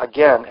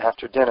again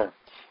after dinner,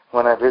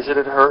 when I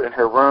visited her in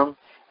her room,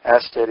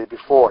 as stated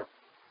before.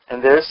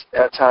 And this,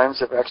 at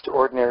times of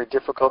extraordinary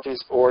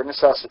difficulties or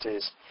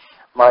necessities,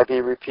 might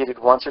be repeated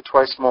once or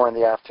twice more in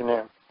the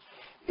afternoon.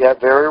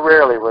 Yet very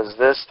rarely was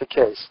this the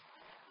case.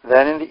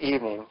 Then in the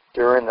evening,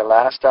 during the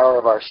last hour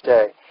of our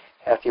stay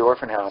at the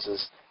orphan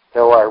houses,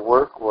 though our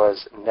work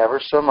was never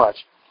so much,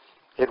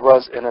 it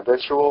was an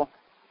habitual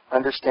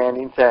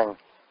understanding thing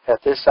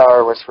that this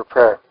hour was for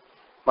prayer.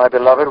 My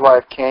beloved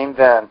wife came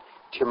then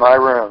to my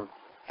room,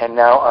 and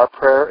now our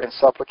prayer and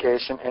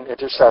supplication and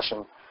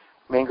intercession,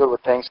 mingled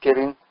with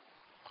thanksgiving,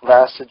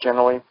 lasted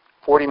generally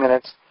 40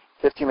 minutes,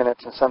 50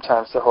 minutes, and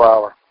sometimes the whole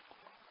hour.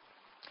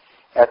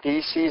 At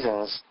these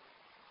seasons,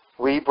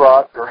 we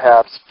brought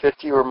perhaps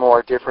 50 or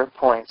more different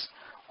points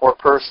or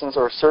persons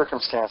or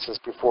circumstances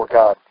before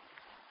God.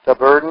 The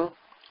burden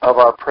of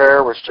our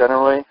prayer was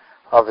generally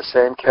of the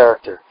same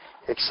character,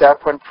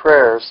 except when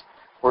prayers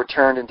were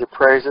turned into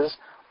praises,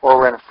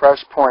 or when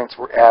fresh points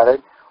were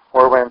added,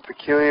 or when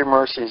peculiar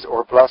mercies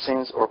or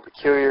blessings or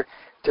peculiar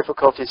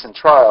difficulties and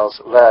trials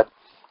led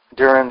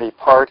during the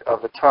part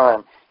of the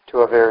time to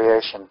a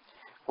variation.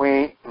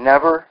 We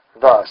never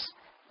thus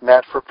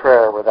met for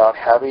prayer without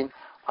having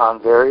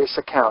on various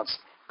accounts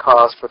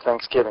cause for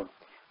thanksgiving.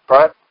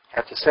 But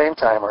at the same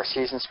time, our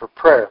seasons for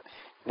prayer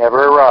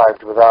never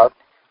arrived without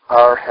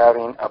our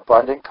having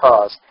abundant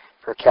cause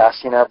for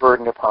casting our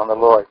burden upon the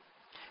Lord.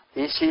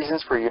 These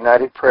seasons for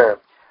united prayer,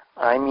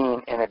 I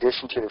mean in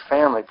addition to the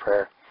family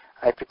prayer,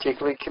 I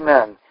particularly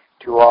commend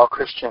to all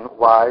Christian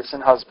wives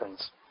and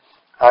husbands.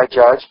 I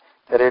judge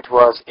that it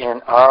was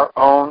in our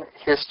own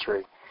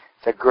history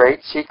the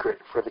great secret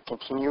for the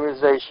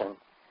continuation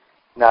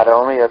not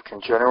only of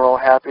congenial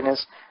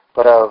happiness,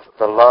 but of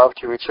the love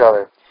to each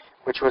other,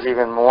 which was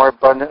even more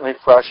abundantly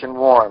fresh and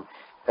warm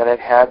than it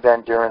had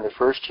been during the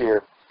first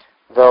year,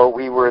 though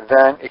we were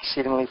then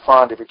exceedingly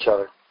fond of each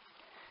other.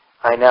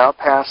 I now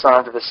pass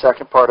on to the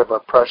second part of our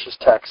precious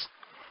text.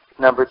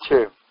 Number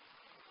 2.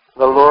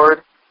 The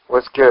Lord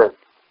was good,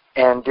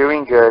 and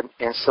doing good,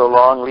 in so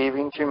long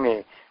leaving to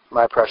me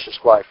my precious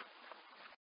wife.